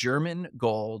apparently German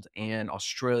gold and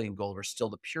Australian gold are still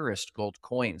the purest gold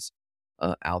coins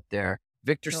out there.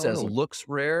 Victor No, says really. looks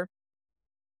rare,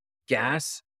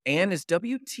 gas, and is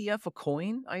WTF a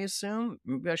coin? I assume.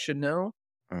 Maybe I should know.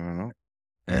 I don't know.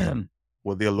 but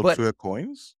Were there Luxor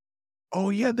coins? Oh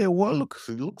yeah, there were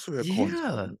Luxor coins.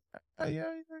 Oh, yeah,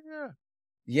 yeah.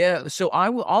 yeah, so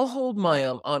I'll hold my,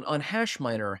 on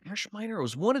Hashminer. Hashminer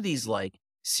was one of these, like,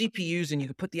 CPUs, and you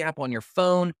could put the app on your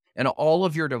phone and all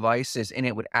of your devices, and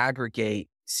it would aggregate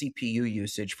CPU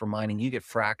usage for mining. You get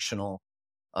fractional,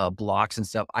 blocks and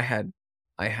stuff. I had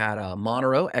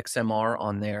Monero XMR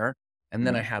on there, and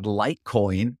then I Mhm. had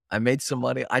Litecoin. I made some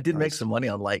money. I did make Nice. some money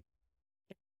on Lite.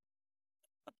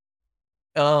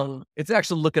 It's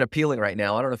actually looking appealing right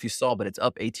now. I don't know if you saw, but it's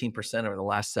up 18% over the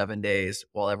last 7 days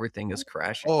while everything is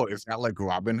crashing. Oh, is that like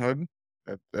Robinhood?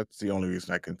 That's the only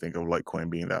reason I can think of Litecoin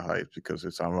being that high is because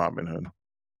it's on Robinhood.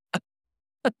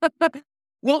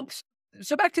 Well,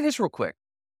 so back to this real quick.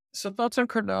 So thoughts on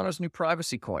Cardano's new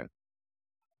privacy coin.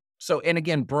 So, and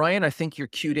again, Brian, I think you're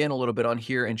cued in a little bit on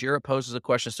here, and Jared poses a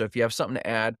question. So if you have something to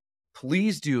add,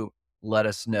 please do let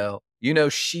us know. You know,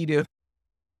 she do.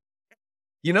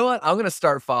 You know what? I'm going to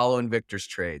start following Victor's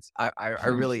trades. I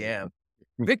really am.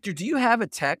 Victor, do you have a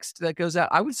text that goes out?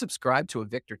 I would subscribe to a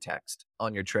Victor text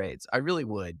on your trades. I really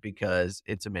would because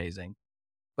it's amazing.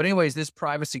 But anyways, this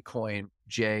privacy coin,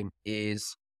 Jay,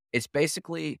 it's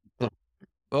basically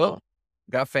oh,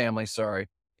 got family, sorry.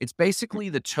 It's basically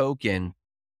the token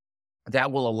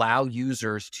that will allow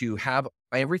users to have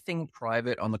everything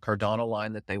private on the Cardano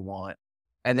line that they want.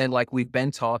 And then, like we've been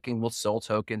talking with Sol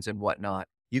tokens and whatnot,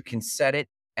 you can set it.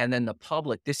 And then the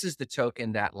public, this is the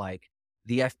token that like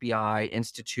the FBI,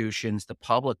 institutions, the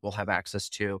public will have access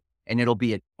to. And it'll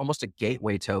be almost a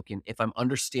gateway token if I'm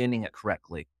understanding it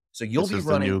correctly. So you'll This be is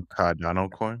the running new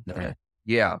Cardano coin?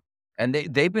 yeah. And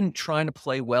they've been trying to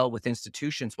play well with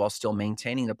institutions while still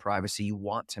maintaining the privacy you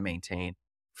want to maintain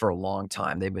for a long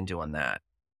time. They've been doing that.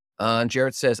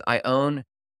 Jared says, I own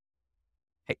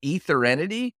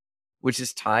Etherenity, which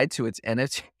is tied to its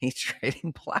NFT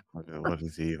trading platform. What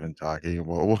is he even talking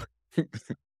about?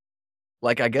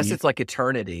 Like, I guess ETH it's like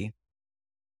eternity,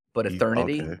 but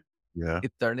okay. Yeah.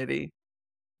 Eternity.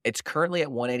 It's currently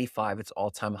at 185. Its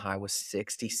all-time high was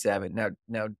 67.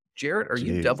 Now, Jared, are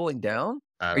you Jeez. doubling down?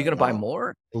 I Are you going don't to buy know.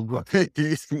 more? What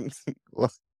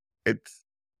Well, it's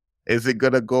is it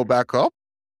gonna go back up?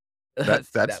 That's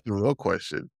that the real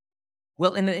question.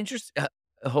 well, in the interest,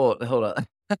 hold on.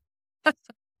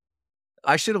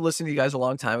 I should have listened to you guys a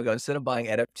long time ago instead of buying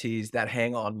NFTs that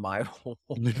hang on my wall.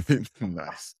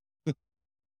 Nice.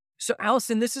 So,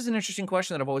 Allison, this is an interesting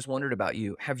question that I've always wondered about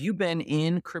you. Have you been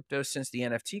in crypto since the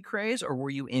NFT craze, or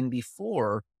were you in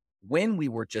before when we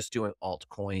were just doing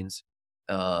altcoins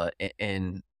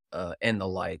and the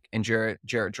like? And Jarrett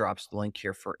drops the link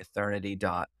here for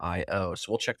eternity.io.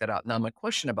 So we'll check that out. Now, my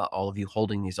question about all of you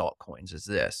holding these altcoins is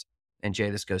this, and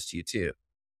Jay, this goes to you too.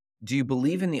 Do you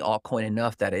believe in the altcoin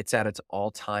enough that it's at its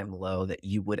all-time low that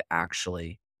you would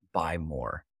actually buy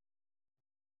more?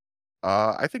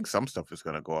 I think some stuff is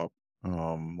gonna go up.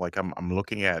 Like I'm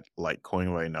looking at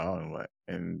Litecoin right now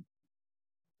and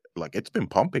like it's been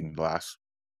pumping the last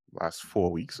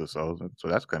 4 weeks or so. So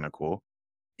that's kind of cool.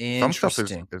 Some stuff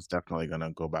Interesting. is definitely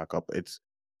gonna go back up.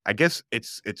 I guess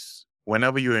it's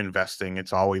whenever you're investing,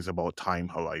 it's always about time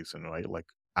horizon, right? Like,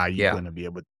 are you Yeah. gonna be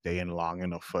able to stay in long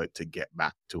enough for it to get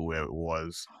back to where it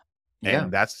was? Yeah.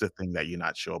 And that's the thing that you're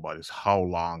not sure about is how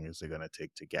long is it gonna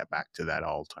take to get back to that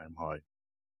all-time high?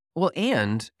 Well,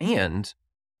 and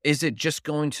is it just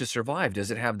going to survive?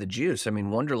 Does it have the juice? I mean,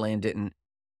 Wonderland didn't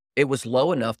it was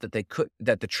low enough that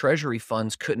that the treasury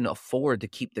funds couldn't afford to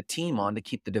keep the team on to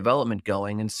keep the development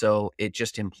going, and so it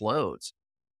just implodes.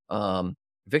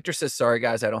 Victor says, "Sorry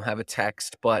guys, I don't have a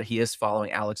text, but he is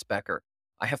following Alex Becker."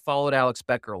 I have followed Alex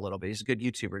Becker a little bit. He's a good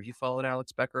YouTuber. Have you followed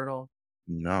Alex Becker at all?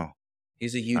 No,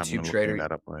 He's a I'm YouTube looking trader.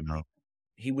 that up right now.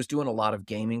 He was doing a lot of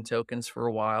gaming tokens for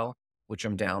a while, which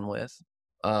I'm down with.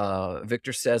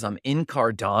 Victor says, "I'm in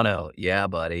Cardano." Yeah,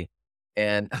 buddy.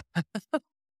 And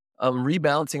I'm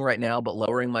rebalancing right now, but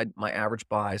lowering my average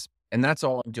buys, and that's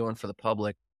all I'm doing for the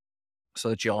public so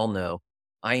that you all know.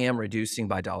 I am reducing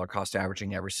by dollar cost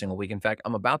averaging every single week. In fact,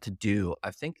 I'm about to do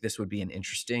I think this would be an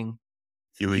interesting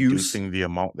You're use. reducing the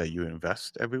amount that you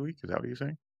invest every week? Is that what you're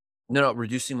saying? No, no,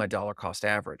 reducing my dollar cost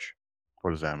average.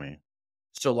 What does that mean?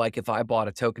 So, like, if I bought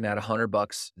a token at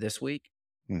 $100 this week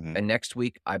Mhm. and next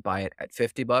week I buy it at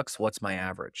 $50, what's my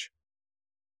average?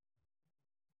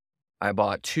 I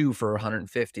bought 2 for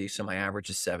 150, so my average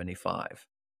is 75.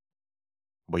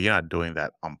 But you're not doing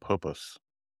that on purpose.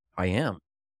 I am.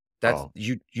 That's Oh.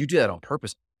 you do that on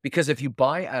purpose because if you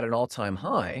buy at an all-time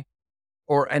high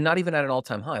or and not even at an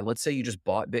all-time high, let's say you just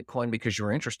bought Bitcoin because you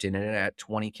were interested in it at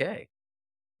 20K.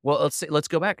 Well, let's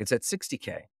go back. It's at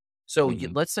 60K. So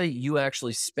Mhm. let's say you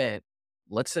actually spent,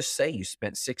 let's just say you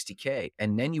spent 60K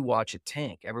and then you watch it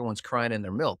tank. Everyone's crying in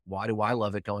their milk. Why do I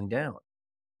love it going down?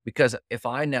 Because if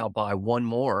I now buy one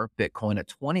more Bitcoin at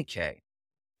 20K,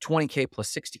 20K plus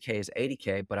 60K is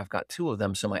 80K, but I've got two of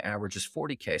them. So my average is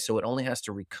 40K. So it only has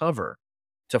to recover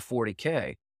to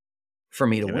 40K for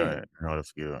me to win. You know,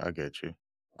 that's good. I get you.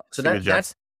 So See you, Jeff.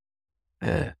 that's,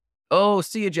 oh,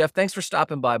 see you, Jeff. Thanks for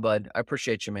stopping by, bud. I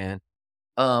appreciate you, man.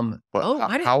 But Oh,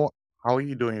 I didn't, how are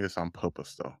you doing this on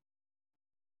purpose though?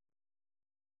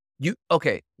 you,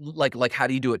 okay. Like, how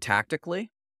do you do it tactically?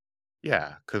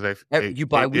 Yeah, because if You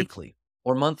buy it's weekly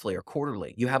or monthly or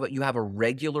quarterly. You have a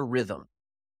regular rhythm.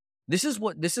 This is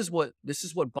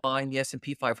what buying the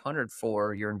S&P 500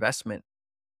 for your investment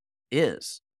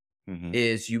is. mhm,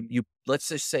 Is you let's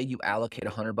just say you allocate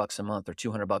 $100 a month or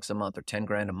 $200 a month or 10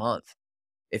 grand a month.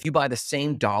 If you buy the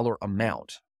same dollar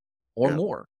amount or yeah.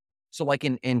 more. So like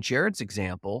in Jared's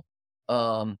example,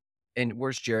 and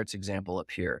where's Jared's example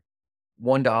up here?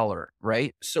 $1,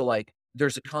 right? So like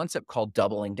there's a concept called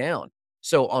doubling down.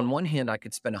 So on one hand, I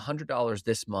could spend $100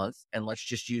 this month, and let's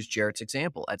just use Jared's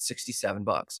example at 67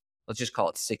 bucks. Let's just call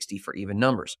it 60 for even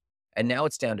numbers. And now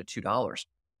it's down to $2.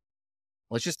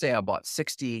 Let's just say I bought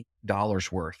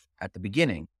 $60 worth at the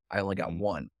beginning. I only got Mhm,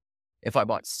 one. If I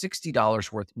bought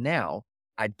 $60 worth now,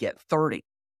 I'd get 30.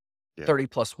 yeah. 30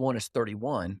 plus one is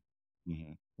 31.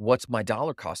 Mhm. What's my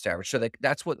dollar cost average? So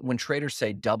that's what, when traders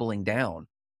say doubling down,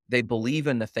 they believe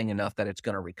in the thing enough that it's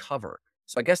going to recover.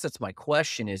 So I guess that's my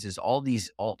question is all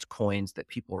these altcoins that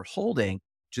people are holding,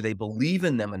 do they believe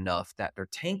in them enough that they're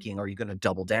tanking? Or are you going to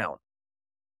double down?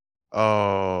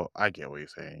 Oh, I get what you're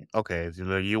saying. Okay, so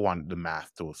like you want the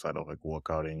math to sort of like work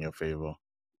out in your favor.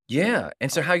 Yeah,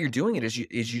 and so Uh, how you're doing it is you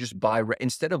just buy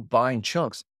instead of buying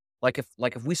chunks. Like if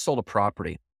we sold a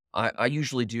property, I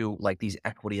usually do like these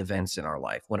equity events in our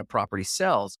life. When a property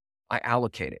sells, I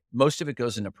allocate it. Most of it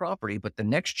goes into property, but the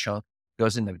next chunk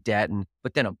goes into debt, and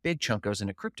but then a big chunk goes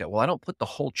into crypto. Well, I don't put the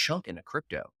whole chunk into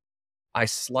crypto. I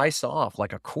slice off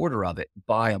like a quarter of it,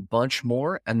 buy a bunch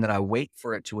more, and then I wait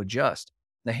for it to adjust.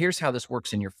 Now, here's how this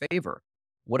works in your favor.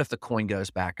 What if the coin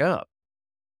goes back up?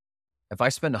 If I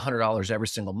spend $100 every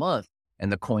single month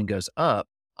and the coin goes up,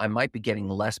 I might be getting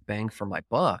less bang for my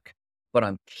buck, but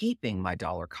I'm keeping my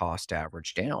dollar cost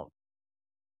average down.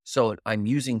 So I'm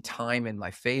using time in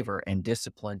my favor and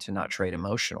discipline to not trade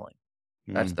emotionally.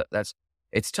 mm, That's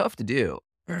it's tough to do.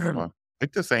 well,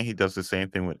 Victor's saying he does the same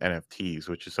thing with NFTs,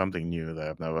 which is something new that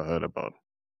I've never heard about.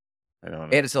 I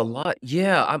don't know. And it's a lot.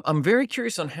 Yeah, I'm very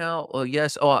curious on how. Oh,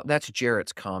 yes. Oh, that's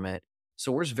Jarrett's comment.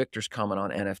 So where's Victor's comment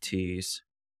on NFTs?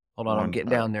 Hold on, I'm One getting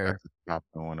down there. at the top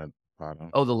and one at the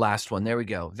bottom. Oh, the last one. There we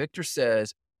go. Victor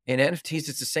says, in NFTs,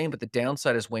 it's the same, but the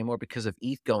downside is way more because of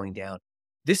ETH going down.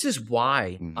 This is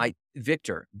why Mhm,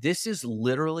 Victor, this is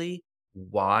literally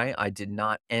why I did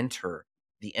not enter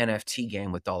the NFT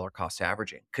game with dollar cost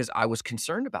averaging because I was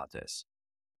concerned about this.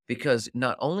 Because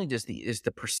not only is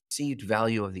the perceived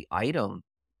value of the item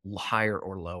higher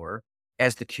or lower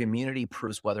as the community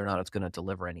proves whether or not it's going to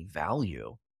deliver any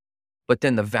value, but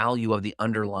then the value of the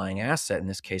underlying asset, in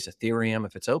this case, Ethereum,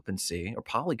 if it's OpenSea or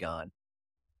Polygon.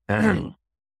 mhm.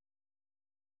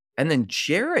 And then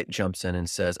Jarrett jumps in and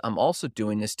says, I'm also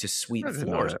doing this to sweep I didn't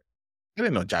know floors. that. I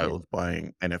didn't know Yeah, Jared was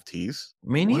buying NFTs.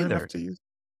 me What neither. NFTs?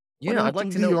 What Yeah, I'd like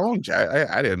NFTs to do you know. own, Jared?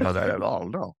 I didn't know that at all.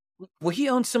 No. Well, he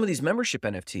owns some of these membership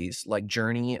NFTs like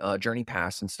Journey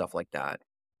Pass and stuff like that.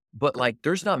 But Okay. like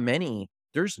there's not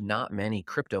many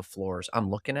crypto floors I'm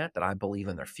looking at that I believe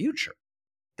in their future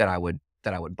that I would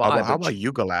buy. How But about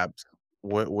Yuga Labs?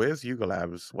 Where's Yuga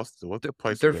Labs? What's the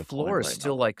price of their their coin floor is right now?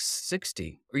 still like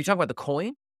 60. Are you talking about the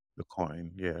coin? The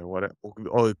coin, yeah.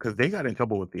 Oh, because they got in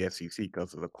trouble with the SEC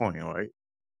because of the coin, right?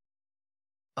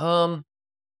 Um,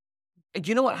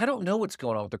 you know what? I don't know what's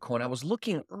going on with the coin. I was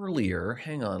looking earlier.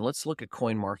 Hang on, let's look at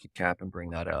Coin Market Cap and bring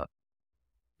that up.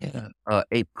 Yeah.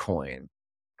 Ape coin.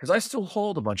 Because I still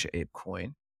hold a bunch of Ape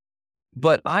coin.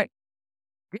 But I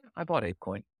bought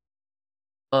ApeCoin.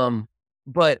 Um,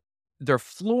 but their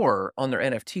floor on their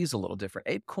NFT is a little different.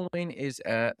 ApeCoin is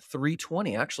at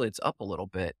 320. Actually, it's up a little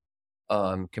bit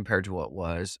compared to what it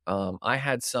was. I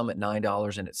had some at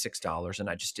 $9 and at $6, and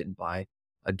I just didn't buy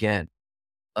again.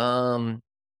 Um,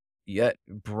 Yet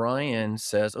Brian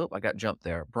says, "Oh, I got jumped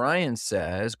there." Brian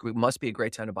says, Must be a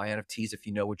great time to buy NFTs if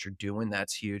you know what you're doing.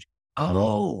 That's huge."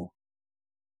 Oh,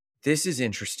 this is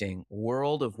interesting.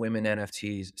 World of Women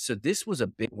NFTs. So this was a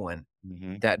big one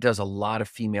Mhm. that does a lot of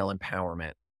female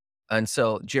empowerment. And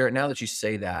so, Jarrett, now that you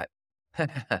say that,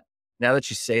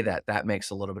 that makes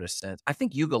a little bit of sense. I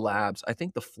think Yuga Labs, I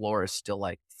think the floor is still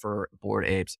like for Bored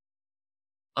Apes.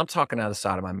 I'm talking out of the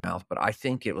side of my mouth, but I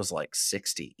think it was like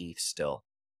 60 ETH still,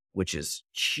 which is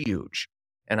huge.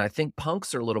 And I think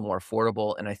punks are a little more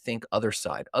affordable. And I think other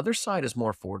side is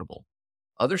more affordable.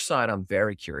 Other side, I'm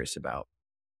very curious about.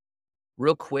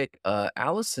 Real quick,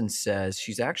 Allison says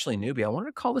she's actually a newbie. I wanted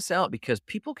to call this out because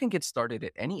people can get started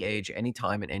at any age,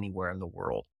 anytime, and anywhere in the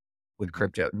world with Mhm.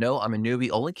 crypto. No, I'm a newbie.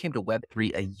 Only came to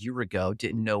Web3 a year ago.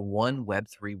 Didn't know one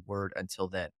Web3 word until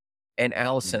then. And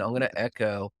Allison, I'm going Mhm. to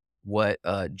echo what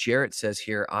Jarrett says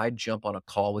here. I'd jump on a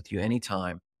call with you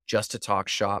anytime just to talk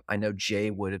shop. I know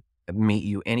Jay would meet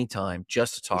you anytime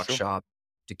just to For talk sure. shop,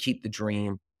 to keep the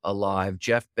dream alive.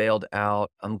 Jeff bailed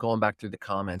out. I'm going back through the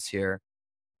comments here.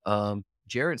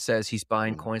 Jared says he's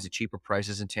buying Mhm. coins at cheaper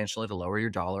prices intentionally to lower your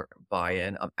dollar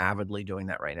buy-in. I'm avidly doing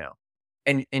that right now.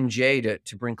 And Jay,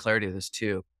 to bring clarity to this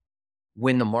too,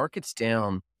 when the market's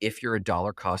down, if you're a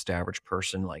dollar cost average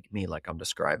person like me, like I'm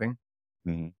describing,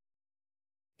 Mhm.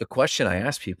 the question I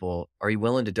ask people, are you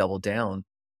willing to double down?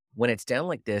 When it's down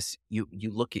like this, you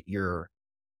look at your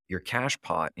cash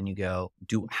pot and you go,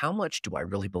 do how much do I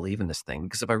really believe in this thing?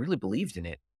 Because if I really believed in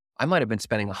it, I might have been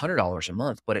spending $100 a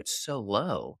month, but it's so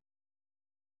low.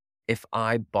 If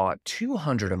I bought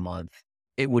 200 a month,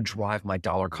 it would drive my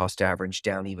dollar Mhm. cost average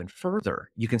down even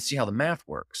further. You can see how the math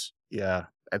works. Yeah.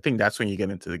 I think that's when you get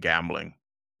into the gambling.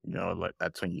 Like,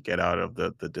 that's when you get out of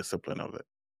the discipline of it.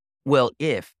 Well,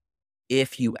 if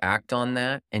you act on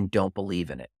that and don't believe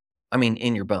in it, I mean,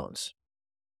 in your bones.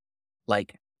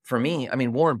 Like for me, I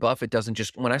mean, Warren Buffett doesn't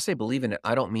just, when I say believe in it,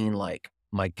 I don't mean like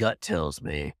my gut tells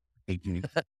me. Mhm.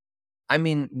 I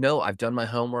mean, no, I've done my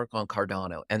homework on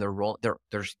Cardano and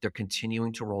they're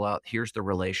continuing to roll out. Here's the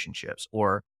relationships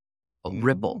or Mhm.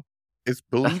 Ripple. It's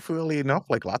believably enough,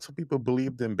 like, lots of people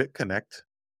believed in BitConnect.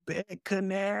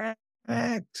 BitConnect.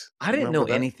 I didn't Remember know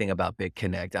that? anything about Big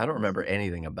Connect. I don't remember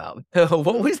anything about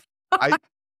what was I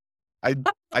I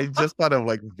I just kind of,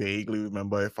 like, vaguely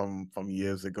remember it from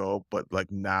years ago, but,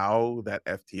 like, now that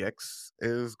FTX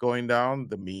is going down,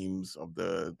 the memes of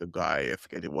the guy, I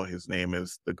forget what his name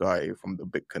is, the guy from the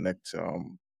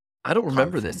BitConnect, I don't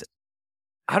remember this. conference.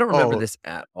 I don't remember Oh, this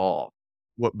at all.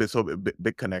 what Bit so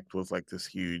BitConnect was, like, this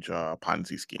huge,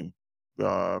 Ponzi scheme,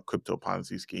 crypto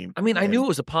Ponzi scheme, I mean, I knew and it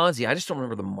was a Ponzi. I just don't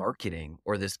remember the marketing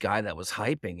or this guy that was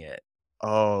hyping it.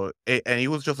 And he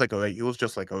was just like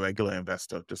a regular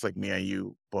investor, just like me and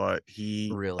you, but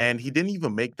Really? he didn't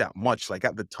even make that much, like,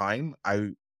 at the time,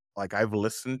 I've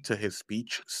listened to his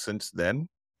speech since then,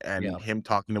 and Yeah. him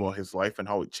talking about his life and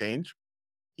how it changed.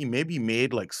 He maybe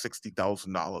made, like,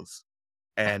 $60,000,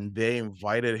 and they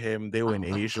were in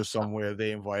Asia somewhere,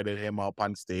 they invited him up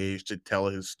on stage to tell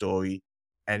his story,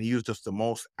 and he was just the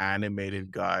most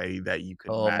animated guy that you could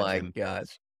Oh my imagine,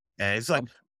 gosh. and it's like,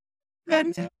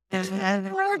 Um,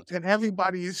 and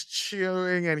everybody is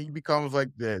cheering, and he becomes like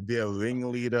their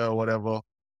ringleader or whatever.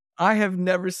 I have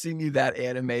never seen you that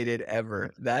animated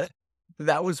ever. That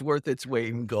was worth its weight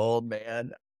in gold,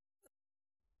 man.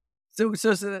 So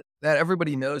that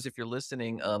everybody knows if you're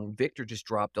listening, Victor just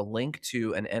dropped a link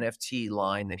to an NFT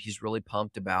line that he's really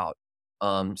pumped about.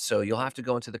 So you'll have to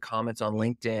go into the comments on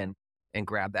LinkedIn and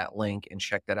grab that link and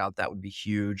check that out. That would be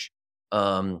huge.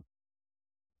 Um,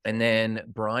 and then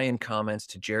Brian comments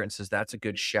to Jarrett and says, "That's a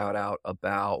good shout out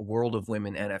about World of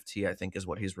Women NFT, I think is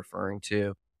what he's referring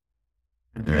to."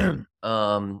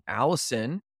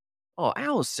 Allison. Oh,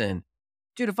 Allison.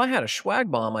 Dude, if I had a swag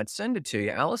bomb, I'd send it to you.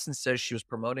 Allison says she was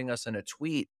promoting us in a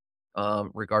tweet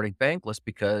regarding Bankless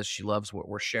because she loves what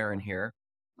we're sharing here.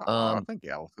 Aw, Um, thank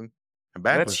you, Allison. And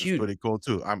that's Bankless is huge. pretty cool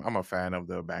too. I'm a fan of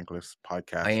the Bankless I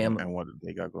podcast and am. what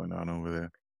they got going on over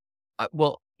there.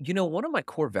 Well, one of my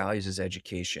core values is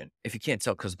education. If you can't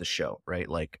tell because of the show, right?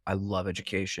 Like, I love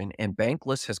education, and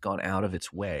Bankless has gone out of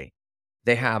its way.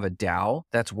 They have a DAO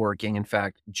that's working. In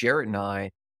fact, Jarrett and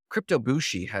I, Crypto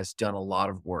Bushi has done a lot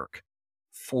of work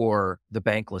for the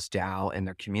Bankless DAO and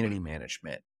their community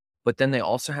management. But then they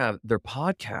also have their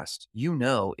podcast,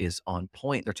 is on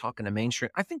point. They're talking to mainstream.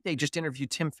 I think they just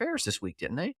interviewed Tim Ferriss this week,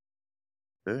 didn't they?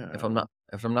 Yeah. if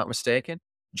I'm not mistaken.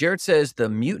 Jared says the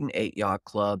Mutant 8 Yacht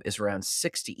Club is around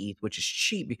 60 ETH, which is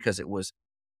cheap because it was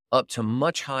up to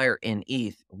much higher in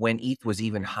ETH when ETH was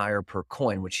even higher per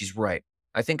coin, which he's right.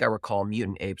 I think I recall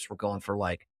Mutant Apes were going for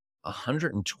like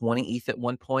 120 ETH at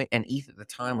one point, and ETH at the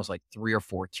time was like 3 or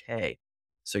 4K.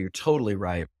 So you're totally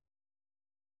right.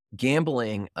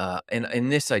 Gambling,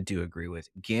 and this I do agree with.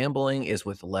 Gambling is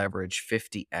with leverage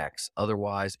 50x.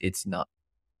 Otherwise, it's not.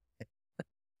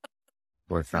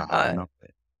 But it's not high Uh, enough.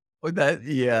 well, that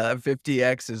yeah,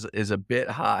 50x is a bit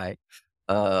high.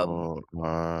 Um,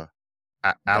 Oh,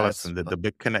 that's Allison, the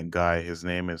Big Connect guy, his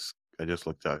name is I just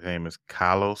looked up. His name is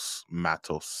Carlos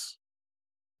Matos.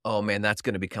 oh man, that's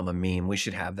gonna become a meme. We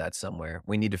should have that somewhere.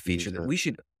 We need to feature He's that. a We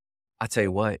should I tell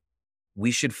you what,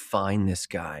 we should find this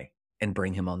guy and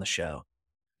bring him on the show.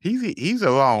 he's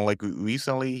around. Like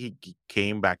recently, he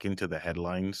came back into the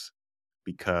headlines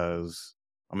because,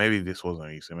 or maybe this wasn't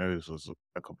recent. Maybe this was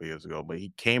a couple years ago. But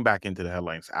he came back into the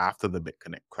headlines after the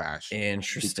BitConnect crash because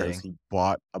Interesting. he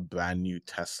bought a brand new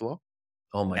Tesla.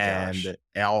 Oh my gosh.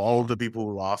 And all the people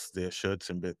who lost their shirts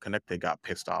in BitConnect, they got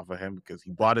pissed off at him because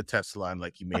he bought a Tesla and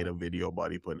like he made a video about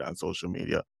it, he put it on social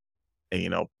media.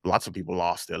 And lots of people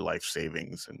lost their life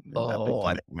savings in that Oh,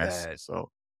 I BitConnect mess. bet. So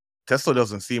Tesla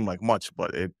doesn't seem like much,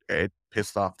 but it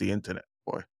pissed off the internet,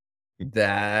 boy.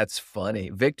 That's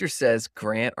funny. Victor says,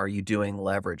 Grant, are you doing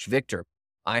leverage? Victor,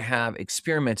 I have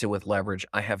experimented with leverage.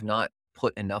 I have not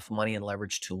put enough money in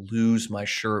leverage to lose my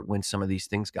shirt when some of these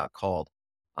things got called.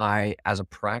 I, as a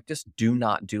practice, do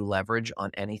not do leverage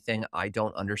on anything I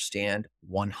don't understand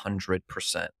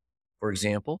 100%. For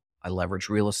example, I leverage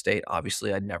real estate.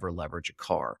 Obviously, I'd never leverage a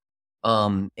car.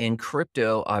 In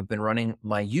crypto, I've been running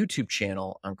my YouTube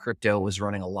channel on crypto was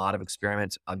running a lot of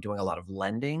experiments. I'm doing a lot of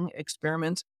lending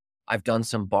experiments. I've done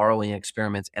some borrowing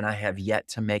experiments and I have yet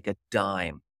to make a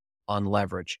dime on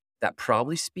leverage. That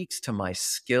probably speaks to my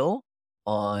skill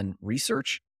on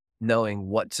research, knowing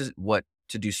what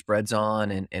to do spreads on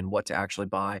and what to actually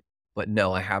buy. But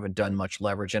no, I haven't done much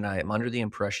leverage, and I am under the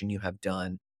impression you have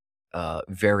done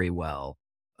very well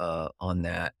on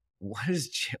that. What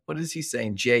is he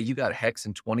saying? Jay, you got Hex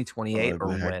in 2028 or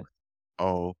The heck? when?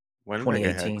 Oh, when did I get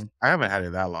Hex? 2018. I haven't had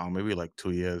it that long, maybe like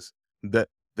 2 years. The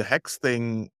Hex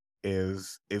thing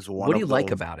is one What do you of like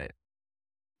those. about it?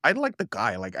 I like the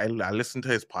guy. Like I listened to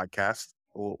his podcast.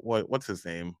 What's his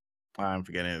name? I'm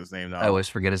forgetting his name I now. always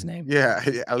forget his name. Yeah,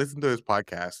 I listened to his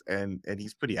podcast and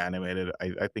he's pretty animated.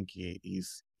 I think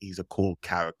he's a cool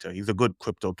character. He's a good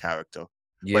crypto character.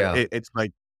 But Yeah. it's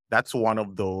like that's one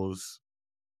of those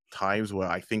times where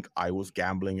I think I was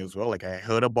gambling as well. Like I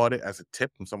heard about it as a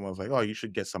tip and someone was like, "Oh, you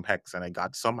should get some Hex." And I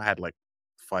got some. I had like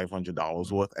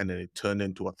 $500 worth and then it turned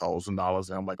into $1,000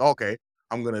 and I'm like, "Okay,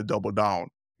 I'm going to double down."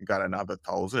 Got another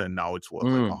 1,000 and now it's worth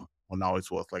like, Mm. oh, well, now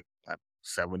it's worth like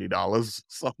 $70.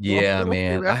 So I'm Yeah, gonna pay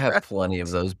man. I that have back. plenty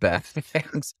of those bad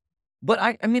things. But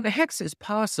I mean, the hex is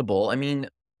possible. I mean,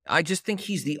 I just think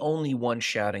he's the only one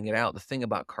shouting it out. The thing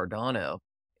about Cardano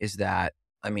is that,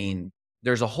 I mean,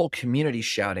 there's a whole community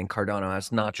shouting Cardano.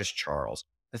 It's not just Charles.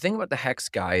 The thing about the hex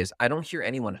guy is I don't hear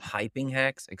anyone hyping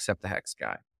hex except the hex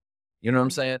guy. You know what I'm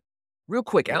saying? Real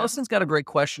quick, Yeah. Allison's got a great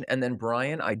question, and then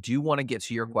Brian, I do want to get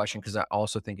to your question because I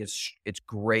also think it's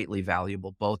greatly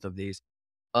valuable, both of these.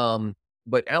 Um,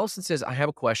 but Allison says, I have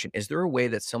a question. Is there a way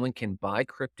that someone can buy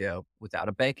crypto without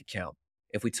a bank account?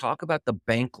 If we talk about the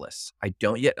bankless, I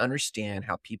don't yet understand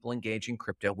how people engage in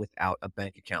crypto without a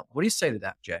bank account. What do you say to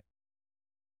that, Jay?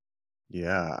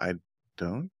 Yeah, I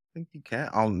don't think you can.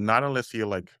 Not unless you're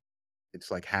like it's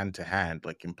like hand to hand,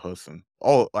 like in person.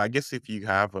 Oh, I guess if you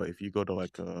go to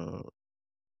like a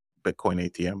Bitcoin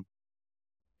ATM,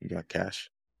 you got cash.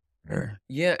 Sure.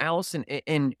 Yeah, Allison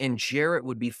and Jarrett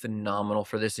would be phenomenal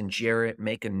for this. And Jarrett,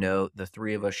 make a note. The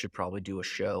three of us should probably do a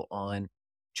show on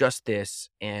just this,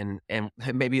 and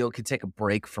maybe we could take a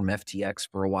break from FTX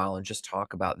for a while and just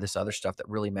talk about this other stuff that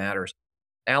really matters.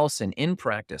 Allison, in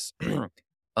practice,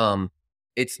 um,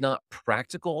 it's not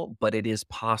practical, but it is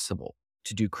possible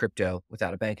to do crypto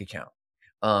without a bank account.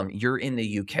 You're in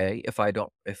the UK, if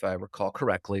I recall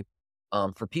correctly.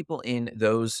 For people in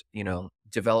those,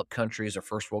 developed countries or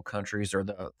first world countries or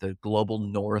the global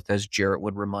north, as Jarrett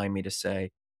would remind me to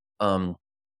say, um,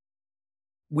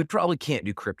 we probably can't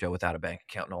do crypto without a bank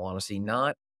account. In all honesty,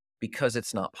 not because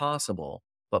it's not possible,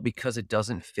 but because it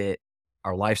doesn't fit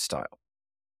our lifestyle.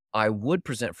 I would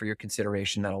present for your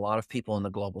consideration that a lot of people in the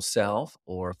global south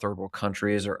or third world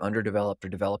countries or underdeveloped or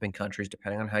developing countries,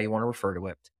 depending on how you want to refer to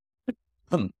it,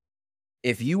 um,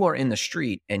 if you are in the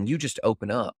street and you just open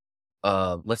up,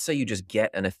 let's say you just get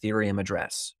an Ethereum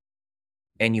address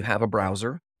and you have a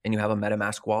browser and you have a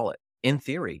MetaMask wallet, in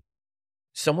theory,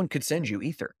 Someone could send you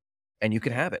Ether and you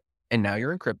could have it. And now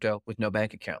you're in crypto with no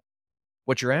bank account.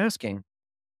 What you're asking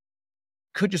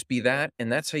could just be that.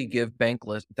 And that's how you give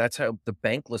bankless. That's how the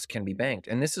bankless can be banked.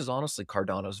 And this is honestly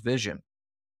Cardano's vision.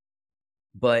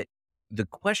 But the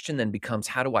question then becomes,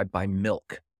 how do I buy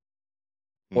milk?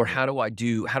 Or Mhm. how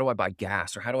do I buy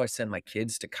gas? Or how do I send my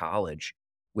kids to college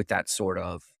with that sort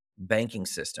of banking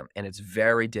system? And it's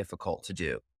very difficult to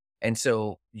do. And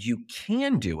so you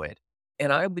can do it.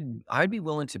 And I'd be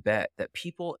willing to bet that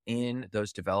people in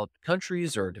those developed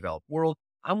countries or developed world,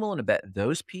 I'm willing to bet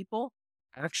those people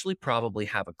actually probably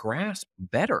have a grasp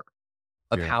better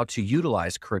of Yeah. how to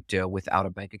utilize crypto without a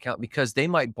bank account because they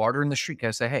might barter in the street.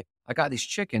 Guys say, hey, I got these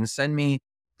chickens. Send me.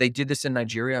 They did this in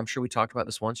Nigeria. I'm sure we talked about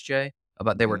this once, Jay,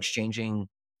 about they were Mhm. exchanging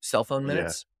cell phone Yeah.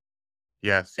 minutes.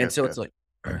 Yes, And yes, so it's yes. like,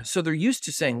 so they're used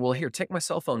to saying, well, here, take my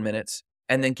cell phone minutes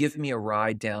and then give me a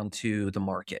ride down to the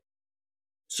market.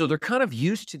 So they're kind of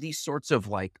used to these sorts of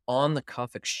like on the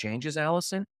cuff exchanges,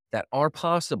 Allison, that are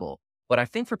possible. But I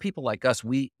think for people like us,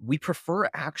 we prefer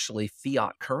actually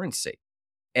fiat currency.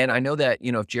 And I know that,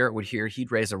 if Jarrett would hear,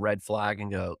 he'd raise a red flag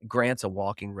and go, Grant's a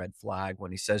walking red flag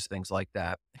when he says things like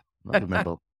that. I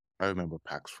remember I remember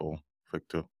Paxful,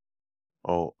 Victor.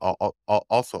 Oh,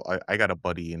 also, I got a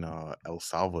buddy in, El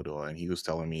Salvador, and he was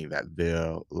telling me that there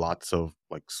are lots of,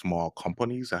 like, small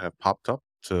companies that have popped up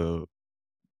to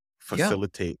Yeah.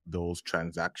 facilitate those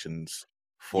transactions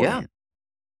for Yeah. you.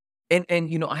 And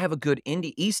I have a good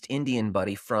East Indian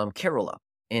buddy from Kerala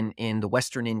in the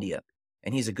Western India,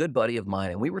 and he's a good buddy of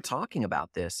mine. And we were talking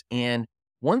about this. And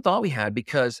one thought we had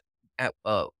because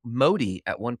Modi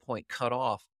at one point cut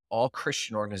off all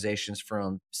Christian organizations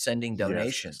from sending Yes,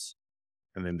 donations.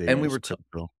 and then they And we use were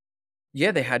crypto.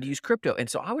 yeah, they had to use crypto. And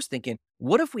so I was thinking,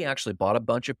 what if we actually bought a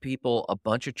bunch of people a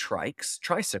bunch of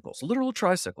tricycles, literal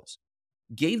tricycles,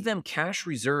 gave them cash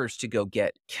reserves to go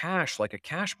get cash like a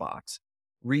cash box,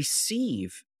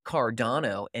 receive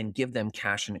Cardano and give them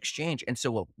cash in exchange. And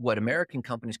so what American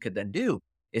companies could then do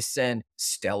is send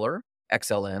Stellar,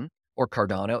 XLM, or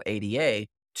Cardano, ADA,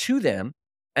 to them.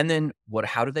 And then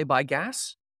how do they buy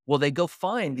gas? Well, they go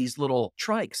find these little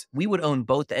trikes. We would own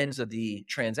both ends of the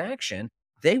transaction.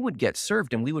 They would get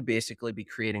served, and we would basically be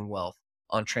creating wealth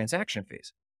on transaction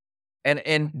fees.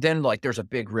 And then, like, there's a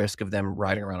big risk of them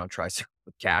riding around on tricycle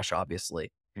with cash,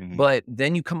 obviously. Mhm, But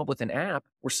then you come up with an app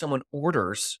where someone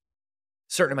orders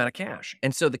certain amount of cash.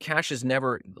 And so the cash is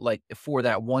never like for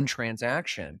that one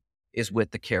transaction is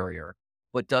with the carrier,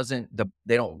 but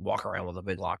they don't walk around with a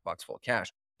big lockbox full of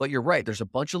cash. But you're right. There's a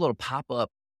bunch of little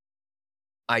pop-up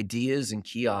ideas and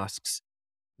kiosks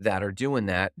that are doing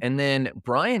that. And then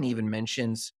Brian even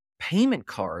mentions payment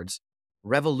cards,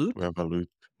 Revolut. Revolut,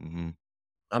 mhm.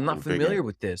 I'm not They're big in familiar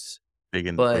with this, big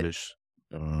in the but British,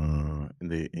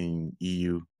 in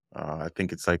EU. I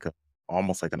think it's like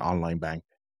almost like an online bank.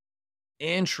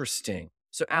 interesting.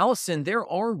 So, Allison, there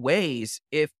are ways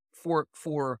if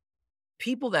for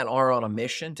people that are on a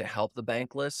mission to help the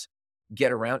bankless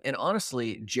get around, and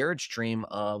honestly, Jared's dream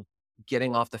of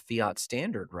getting off the fiat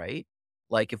standard, right?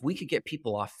 Like if we could get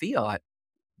people off fiat,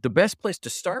 the best place to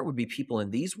start would be people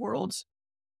in these worlds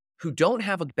who don't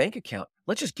have a bank account.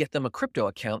 Let's just get them a crypto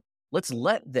account. Let's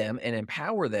let them and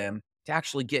empower them to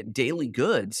actually get daily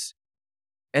goods.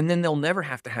 And then they'll never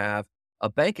have to have a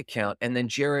bank account. And then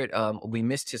Jared, we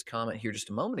missed his comment here just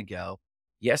a moment ago.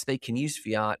 Yes, they can use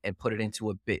fiat and put it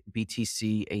into a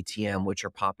BTC ATM, which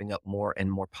are popping up more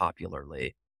and more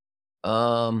popularly.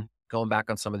 Going back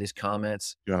on some of these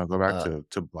comments. You wanna go back Uh,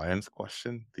 to Brian's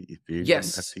question, the Ethereum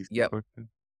yes. FTC Yep. question?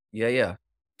 Yeah. Yeah. It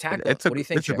Tackle it. it's a What do g you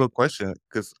think, it's a Jay? good question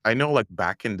because I know, like,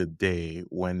 back in the day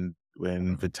when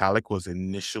Vitalik was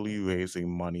initially raising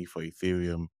money for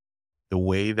Ethereum, the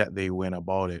way that they went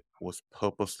about it was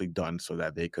purposely done so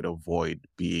that they could avoid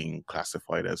being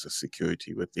classified as a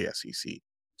security with the SEC.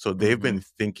 So they've Mm-hmm. been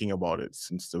thinking about it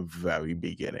since the very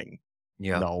beginning.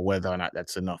 Yeah. Now, whether or not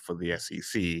that's enough for the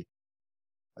SEC,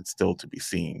 that's still to be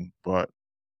seen, but,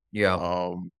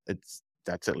 Yeah. it's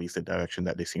that's at least the direction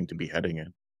that they seem to be heading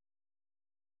in.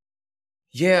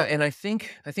 Yeah, and I think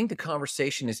the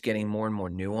conversation is getting more and more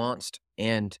nuanced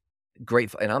and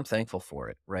grateful, and I'm thankful for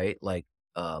it, right? Like,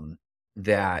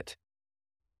 that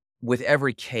with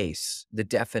every case, the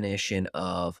definition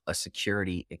of a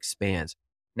security expands.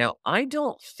 Now, I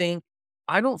don't think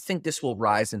this will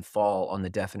rise and fall on the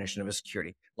definition of a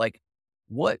security. Like,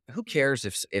 who cares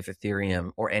if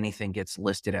Ethereum or anything gets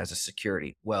listed as a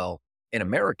security? Well, in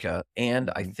America, and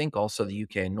I Mhm. think also the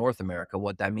UK and North America,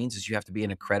 what that means is you have to be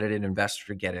an accredited investor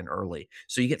to get in early.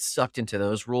 So you get sucked into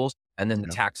those rules, and then the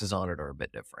Yeah. taxes on it are a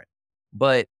bit different.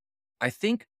 But I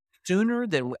think sooner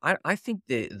than I think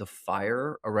the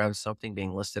fire around something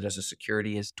being listed as a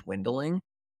security is dwindling.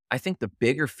 I think the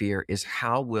bigger fear is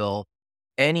how will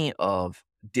any of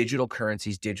digital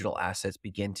currencies, digital assets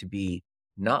begin to be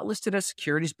not listed as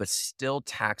securities, but still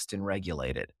taxed and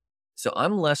regulated. So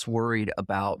I'm less worried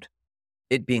about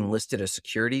it being listed as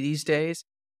security these days.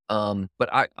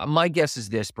 But my guess is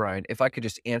this, Brian, if I could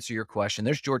just answer your question.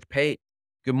 There's George Pate.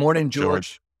 Good What's up, morning, George?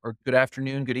 George, or good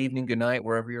afternoon, good evening, good night,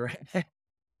 wherever you're at.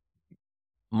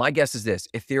 My guess is this: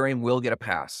 Ethereum will get a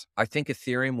pass. I think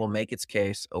Ethereum will make its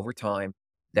case over time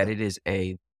that Yeah, it is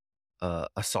a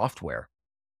software,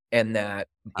 and that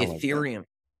I like that. Ethereum.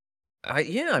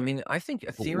 Yeah, I mean, I think Wh-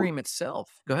 Ethereum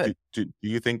itself. Go ahead. do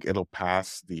you think it'll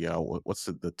pass the what's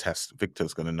the test?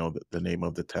 Victor's gonna know the name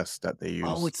of the test that they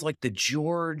Oh, use. it's like the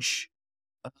George.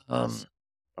 S- Um,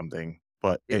 Something,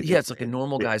 but yeah, it's like a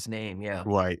normal it guy's name. Yeah.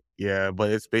 right, yeah,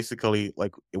 but it's basically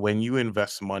like when you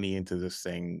invest money into this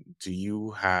thing, do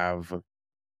you have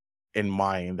in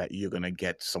mind that you're gonna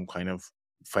get some kind of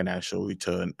financial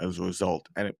return as a result.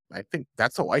 And I think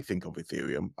that's how I think of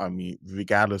Ethereum. I mean,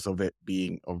 regardless of it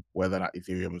being of whether or not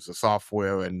Ethereum is a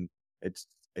software and its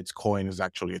its coin is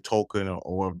actually a token or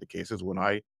whatever the case is, when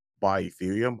I buy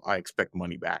Ethereum, I expect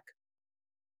money back.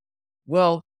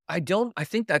 Well, I don't. I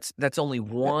think that's only Yeah,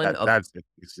 one of that's it.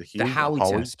 It's a the huge Howey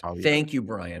test. Howie. Thank you,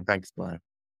 Brian. Thanks, Brian.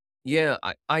 Yeah,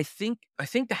 I think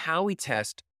the Howey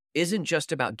test isn't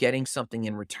just about getting something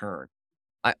in return.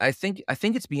 I think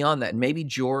it's beyond that. And maybe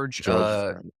George is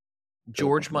George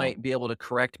George must know. might be able to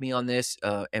correct me on this,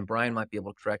 and Brian might be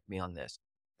able to correct me on this.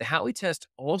 The Howey test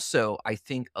also, I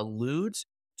think, alludes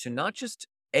to not just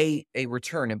a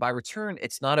return, and by return,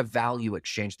 it's not a value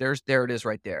exchange. There it is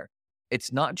right there.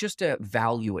 It's not just a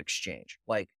value exchange.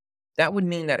 Like that would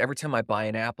mean that every time I buy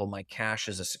an Apple, my cash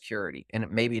is a security, and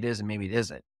maybe it is, and maybe it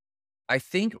isn't. I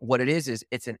think what it is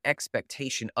it's an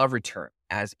expectation of return,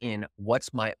 as in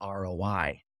what's my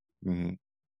ROI. Mhm.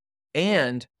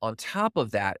 And on top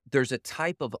of that, there's a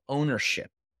type of ownership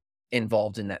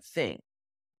involved in that thing.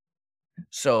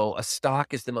 So a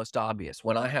stock is the most obvious.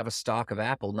 When I have a stock of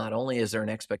Apple, not only is there an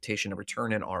expectation of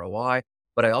return and ROI,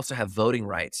 but I also have voting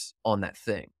rights on that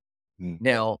thing. Mm.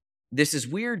 Now, this is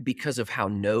weird because of how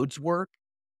nodes work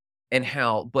and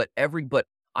but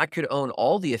I could own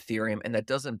all the Ethereum and that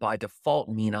doesn't by default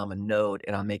mean I'm a node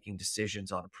and I'm making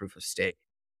decisions on a proof of stake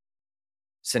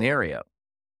scenario.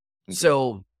 Okay.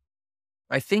 So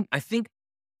I think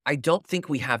I don't think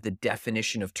we have the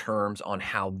definition of terms on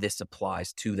how this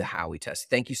applies to the Howey test.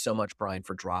 Thank you so much, Brian,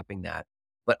 for dropping that.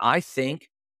 But I think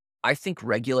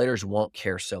regulators won't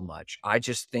care so much. I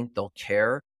just think they'll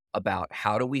care about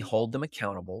how do we hold them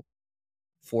accountable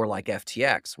for like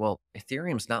FTX. Well,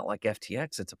 Ethereum's not like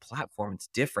FTX. It's a platform. It's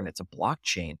different. It's a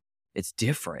blockchain. It's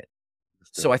different.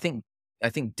 So Understood. I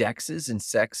think DEXs and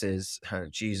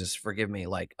SEXs, Jesus, forgive me,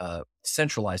 like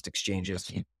centralized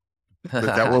exchanges. Is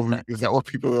that what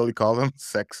people really call them?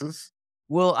 Sexes?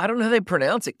 Well, I don't know how they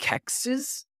pronounce it.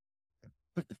 Kexes?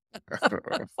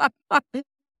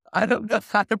 I don't know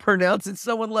how to pronounce it.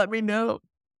 Someone let me know.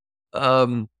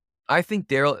 Um, I think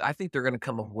they're gonna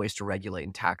come up with ways to regulate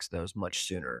and tax those much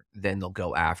sooner than they'll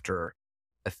go after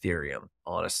Ethereum,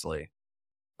 honestly.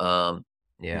 Um,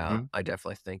 yeah, Mhm. I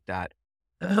definitely think that.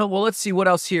 Well, let's see what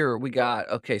else here we got.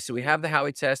 Okay, so we have the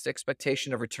Howey test,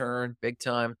 expectation of return, big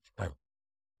time.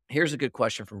 Here's a good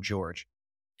question from George.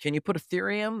 Can you put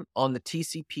Ethereum on the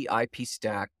TCP IP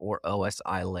stack or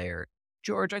OSI layer?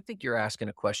 George, I think you're asking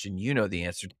a question you know the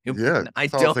answer to, Yeah, and I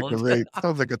sounds like a don't. very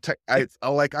sounds like a tech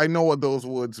I know what those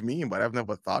words mean, but I've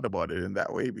never thought about it in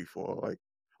that way before, like,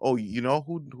 oh, you know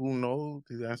who knows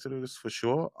the answer to this for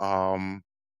sure? Ken.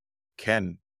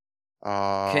 Ken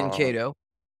Uh, Cato.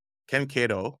 Ken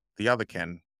Cato, the other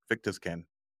Ken, Victor's Ken.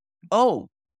 Oh.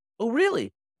 Oh, really? Yeah.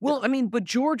 Well, I mean, but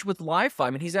George with Li-Fi, I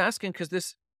mean, he's asking because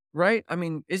this right? I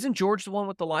mean, isn't George the one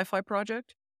with the Li-Fi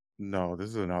project? No, this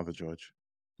is another George.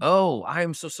 Oh, I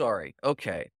am so sorry.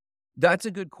 Okay. That's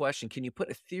a good question. Can you put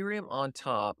Ethereum on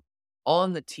top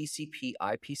on the TCP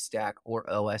IP stack or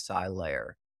OSI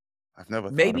layer? I've never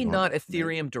thought Maybe about not it. Maybe.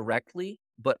 Ethereum directly,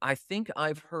 but I think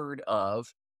I've heard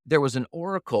of there was an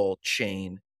Oracle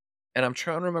chain, and I'm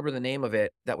trying to remember the name of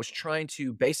it, that was trying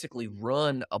to basically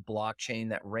run a blockchain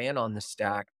that ran on the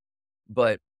stack,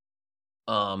 but,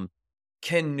 um,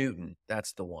 Ken Newton,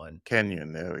 that's the one.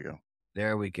 Kenyon, there we go.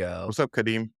 There we go. What's up,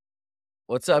 Kadeem?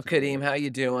 What's up, Kadeem? How you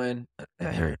doing?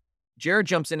 Jared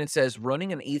jumps in and says,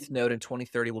 running an ETH node in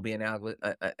 2030 will be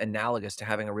analogous to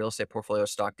having a real estate portfolio,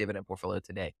 stock dividend portfolio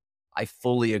today. I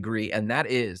fully agree. And that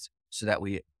is so that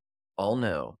we all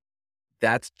know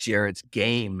that's Jared's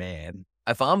game, man.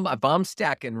 If I'm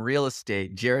stacking real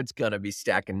estate, Jared's gonna be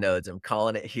stacking nodes. I'm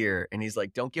calling it here. And he's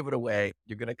like, "Don't give it away.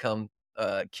 You're gonna come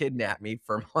kidnap me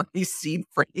for money seed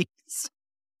phrase."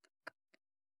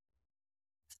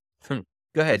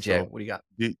 Go Okay, ahead, Jay. so What do you got?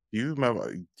 do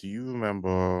you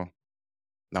remember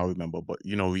not remember, but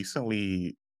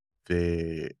recently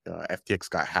the FTX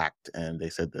got hacked, and they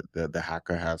said that the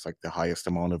hacker has like the highest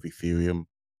amount of Ethereum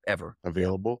Ever. Yeah.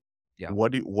 available. Yeah.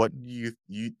 What do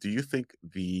you think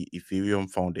the Ethereum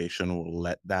Foundation will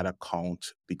let that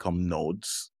account become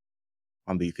nodes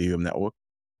on the Ethereum network?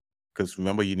 Because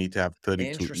remember, you need to have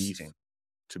 32 ETH Interesting.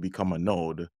 to become a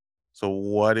node. So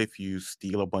what if you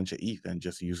steal a bunch of ETH and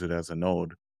just use it as a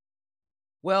node?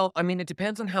 Well, I mean, it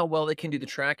depends on how well they can do the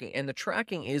tracking, and the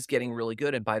tracking is getting really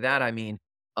good, and by that I mean,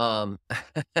 um,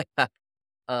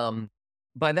 um,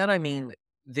 by that I mean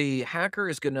the hacker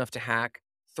is good enough to hack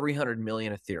 300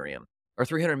 million Ethereum or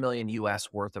 300 million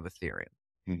US worth of Ethereum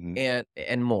Mhm.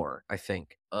 and more, I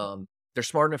think. They're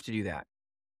smart enough to do that,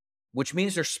 which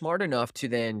means they're smart enough to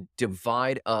then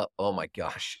divide up. Oh my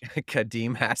gosh,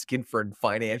 Kadeem asking for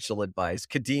financial advice.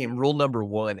 Kadeem, rule number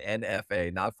one,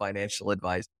 NFA, not financial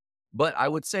advice. But I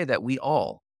would say that we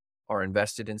all are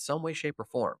invested in some way, shape, or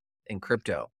form in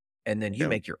crypto. And then you Yeah,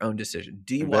 make your own decision.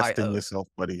 invest in DYOs. yourself,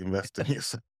 buddy. Invest in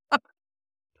yourself.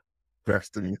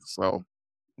 Invest in yourself.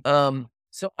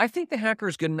 So I think the hacker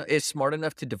is smart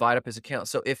enough to divide up his account.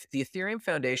 So if the Ethereum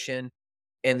Foundation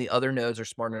and the other nodes are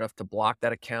smart enough to block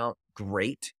that account,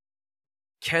 great.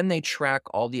 Can they track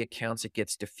all the accounts it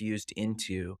gets diffused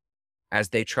into as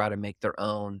they try to make their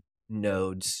own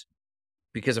nodes?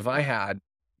 Because if I had,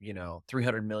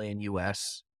 300 million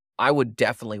US,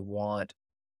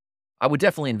 I would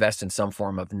definitely invest in some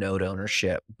form of node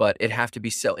ownership, but it'd have to be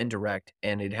so indirect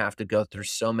and it'd have to go through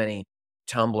so many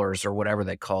tumblers or whatever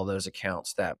they call those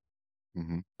accounts that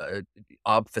Mhm. uh,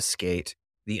 obfuscate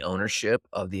the ownership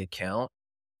of the account.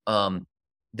 Um,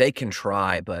 they can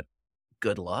try, but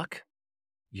good luck,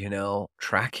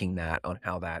 tracking that on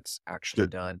how that's actually D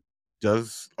done.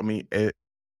 does I mean,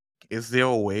 is there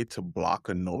a way to block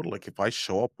a node? Like, if I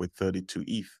show up with 32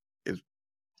 ETH, is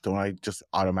don't I just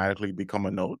automatically become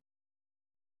a node?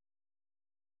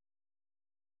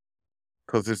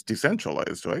 Because it's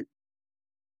decentralized, right?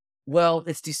 Well,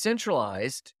 it's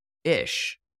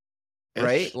decentralized-ish,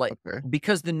 right? Ish? Like, Okay.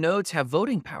 because the nodes have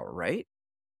voting power, right?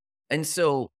 And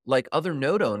so, like other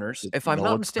node owners, The if I'm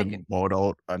not nodes mistaken, can vote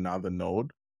out another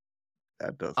node?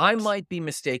 That I doesn't might be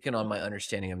mistaken on my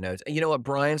understanding of nodes. And you know what?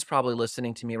 Brian's probably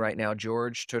listening to me right now.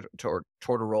 George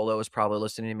Tortorolo is probably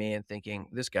listening to me and thinking,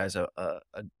 "This guy's a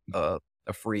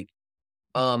freak."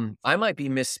 I might be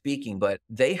misspeaking, but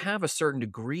they have a certain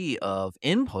degree of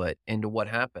input into what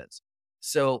happens.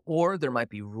 So, or there might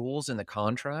be rules in the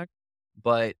contract,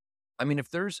 but I mean,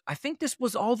 I think there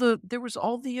was all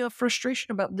the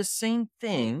frustration about the same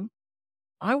thing.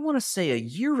 I want to say a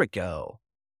year ago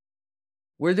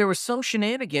where there was some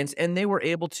shenanigans and they were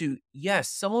able to, yes,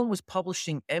 someone was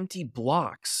publishing empty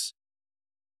blocks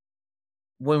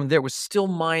when there was still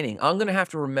mining. I'm gonna have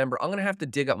to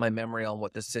dig up my memory on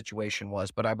what this situation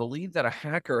was, but I believe that a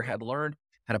hacker had learned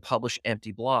how to publish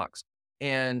empty blocks.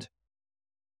 And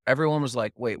everyone was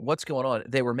like, wait, what's going on?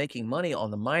 They were making money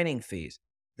on the mining fees.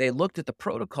 They looked at the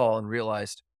protocol and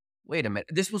realized, wait a minute,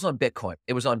 this was on Bitcoin.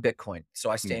 It was on Bitcoin. So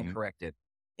I stand Mhm. corrected.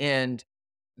 And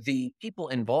the people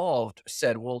involved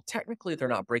said, well, technically they're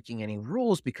not breaking any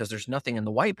rules because there's nothing in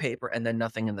the white paper and then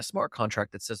nothing in the smart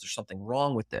contract that says there's something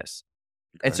wrong with this.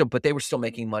 And Okay. so, but they were still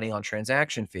making money on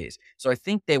transaction fees. So I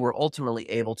think they were ultimately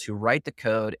able to write the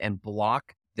code and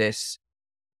block this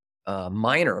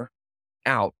miner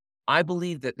out. I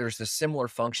believe that there's a similar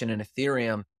function in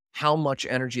Ethereum. How much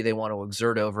energy they want to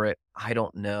exert over it, I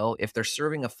don't know. If they're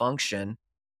serving a function,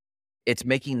 it's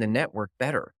making the network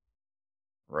better,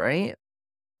 right?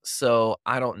 So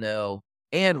I don't know.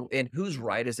 And whose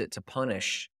right is it to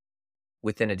punish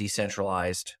within a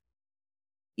decentralized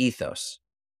ethos?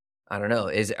 I don't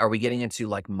know. Are we getting into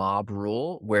like mob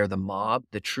rule where the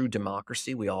true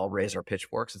democracy, we all raise our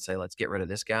pitchforks and say, let's get rid of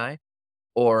this guy?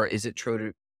 Or is it true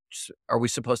to, are we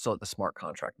supposed to let the smart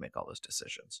contract make all those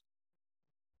decisions?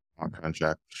 On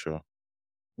contract, sure.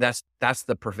 That's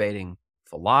the pervading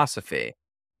philosophy,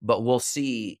 but we'll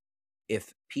see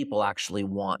if people actually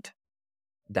want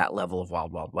that level of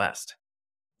wild, wild west.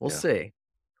 We'll Yeah. see.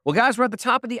 Well, guys, we're at the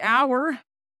top of the hour.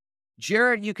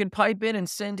 Jared, you can pipe in and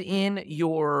send in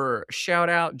your shout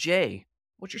out. Jay,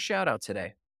 what's your shout out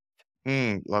today?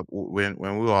 Like when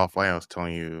we were offline, I was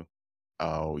telling you,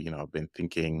 I've been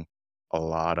thinking a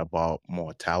lot about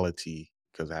mortality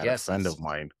because I had a Yes, friend of it's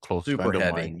mine, close super friend of heavy.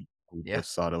 mine, who Yeah.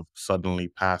 just sort of suddenly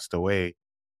passed away.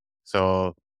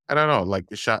 So I don't know, like,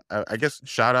 the shot I guess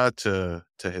shout out to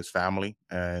his family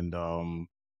and,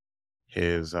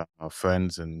 his,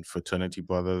 friends and fraternity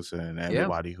brothers and Yeah,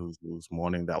 everybody who's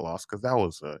mourning that loss, because that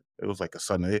was it was like a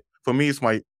sudden for me, it's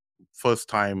my first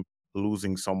time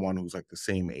losing someone who's, like, the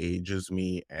same age as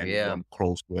me and who yeah, I'm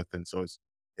close with, and so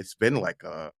it's been like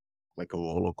a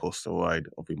roller coaster ride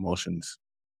of emotions.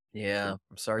 yeah. So,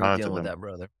 I'm sorry you're shout out to dealing with them. that,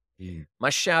 brother. Mm. My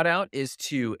shout out is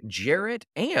to Jarrett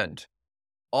and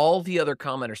all the other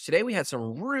commenters. Today we had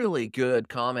some really good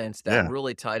comments that Yeah,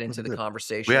 really tied it was into the good. We had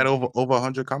conversation. over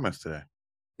 100 comments today.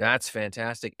 That's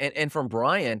fantastic. And from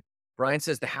Brian, Brian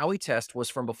says the Howey test was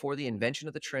from before the invention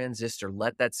of the transistor.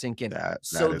 Let that sink in. That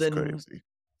So is then crazy.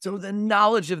 so the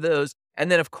knowledge of those, and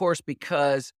then of course,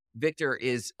 because Victor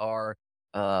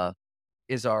uh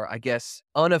is our, I guess,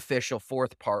 unofficial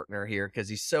 4th partner here because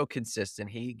he's so consistent,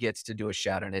 he gets to do a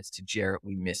shout out, and it's to Jarrett.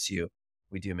 We miss you.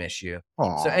 We do miss you.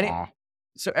 So any Aw,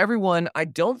 so everyone, I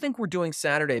don't think we're doing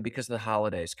Saturday because of the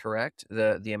holidays, correct?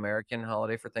 The American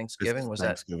holiday for this Thanksgiving, is was that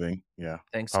Thanksgiving. Yeah,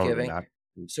 probably Thanksgiving? not.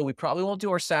 So we probably won't do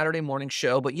our Saturday morning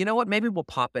show, but you know what? Maybe we'll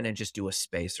pop in and just do a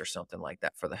space or something like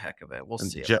that for the heck of it. We'll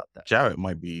And see about that. Jarrett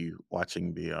might be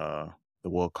watching the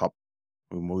World Cup.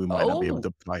 We might not be able Oh,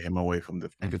 to pry him away from the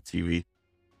TV.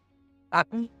 uh,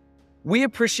 we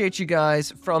appreciate you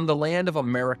guys from the land of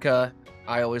America.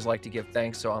 I always like to give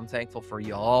thanks, so I'm thankful for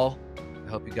y'all. I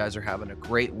hope you guys are having a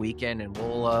great weekend, and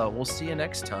we'll see you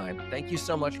next time. Thank you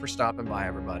so much for stopping by,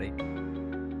 everybody.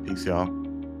 Peace, y'all.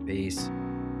 Peace.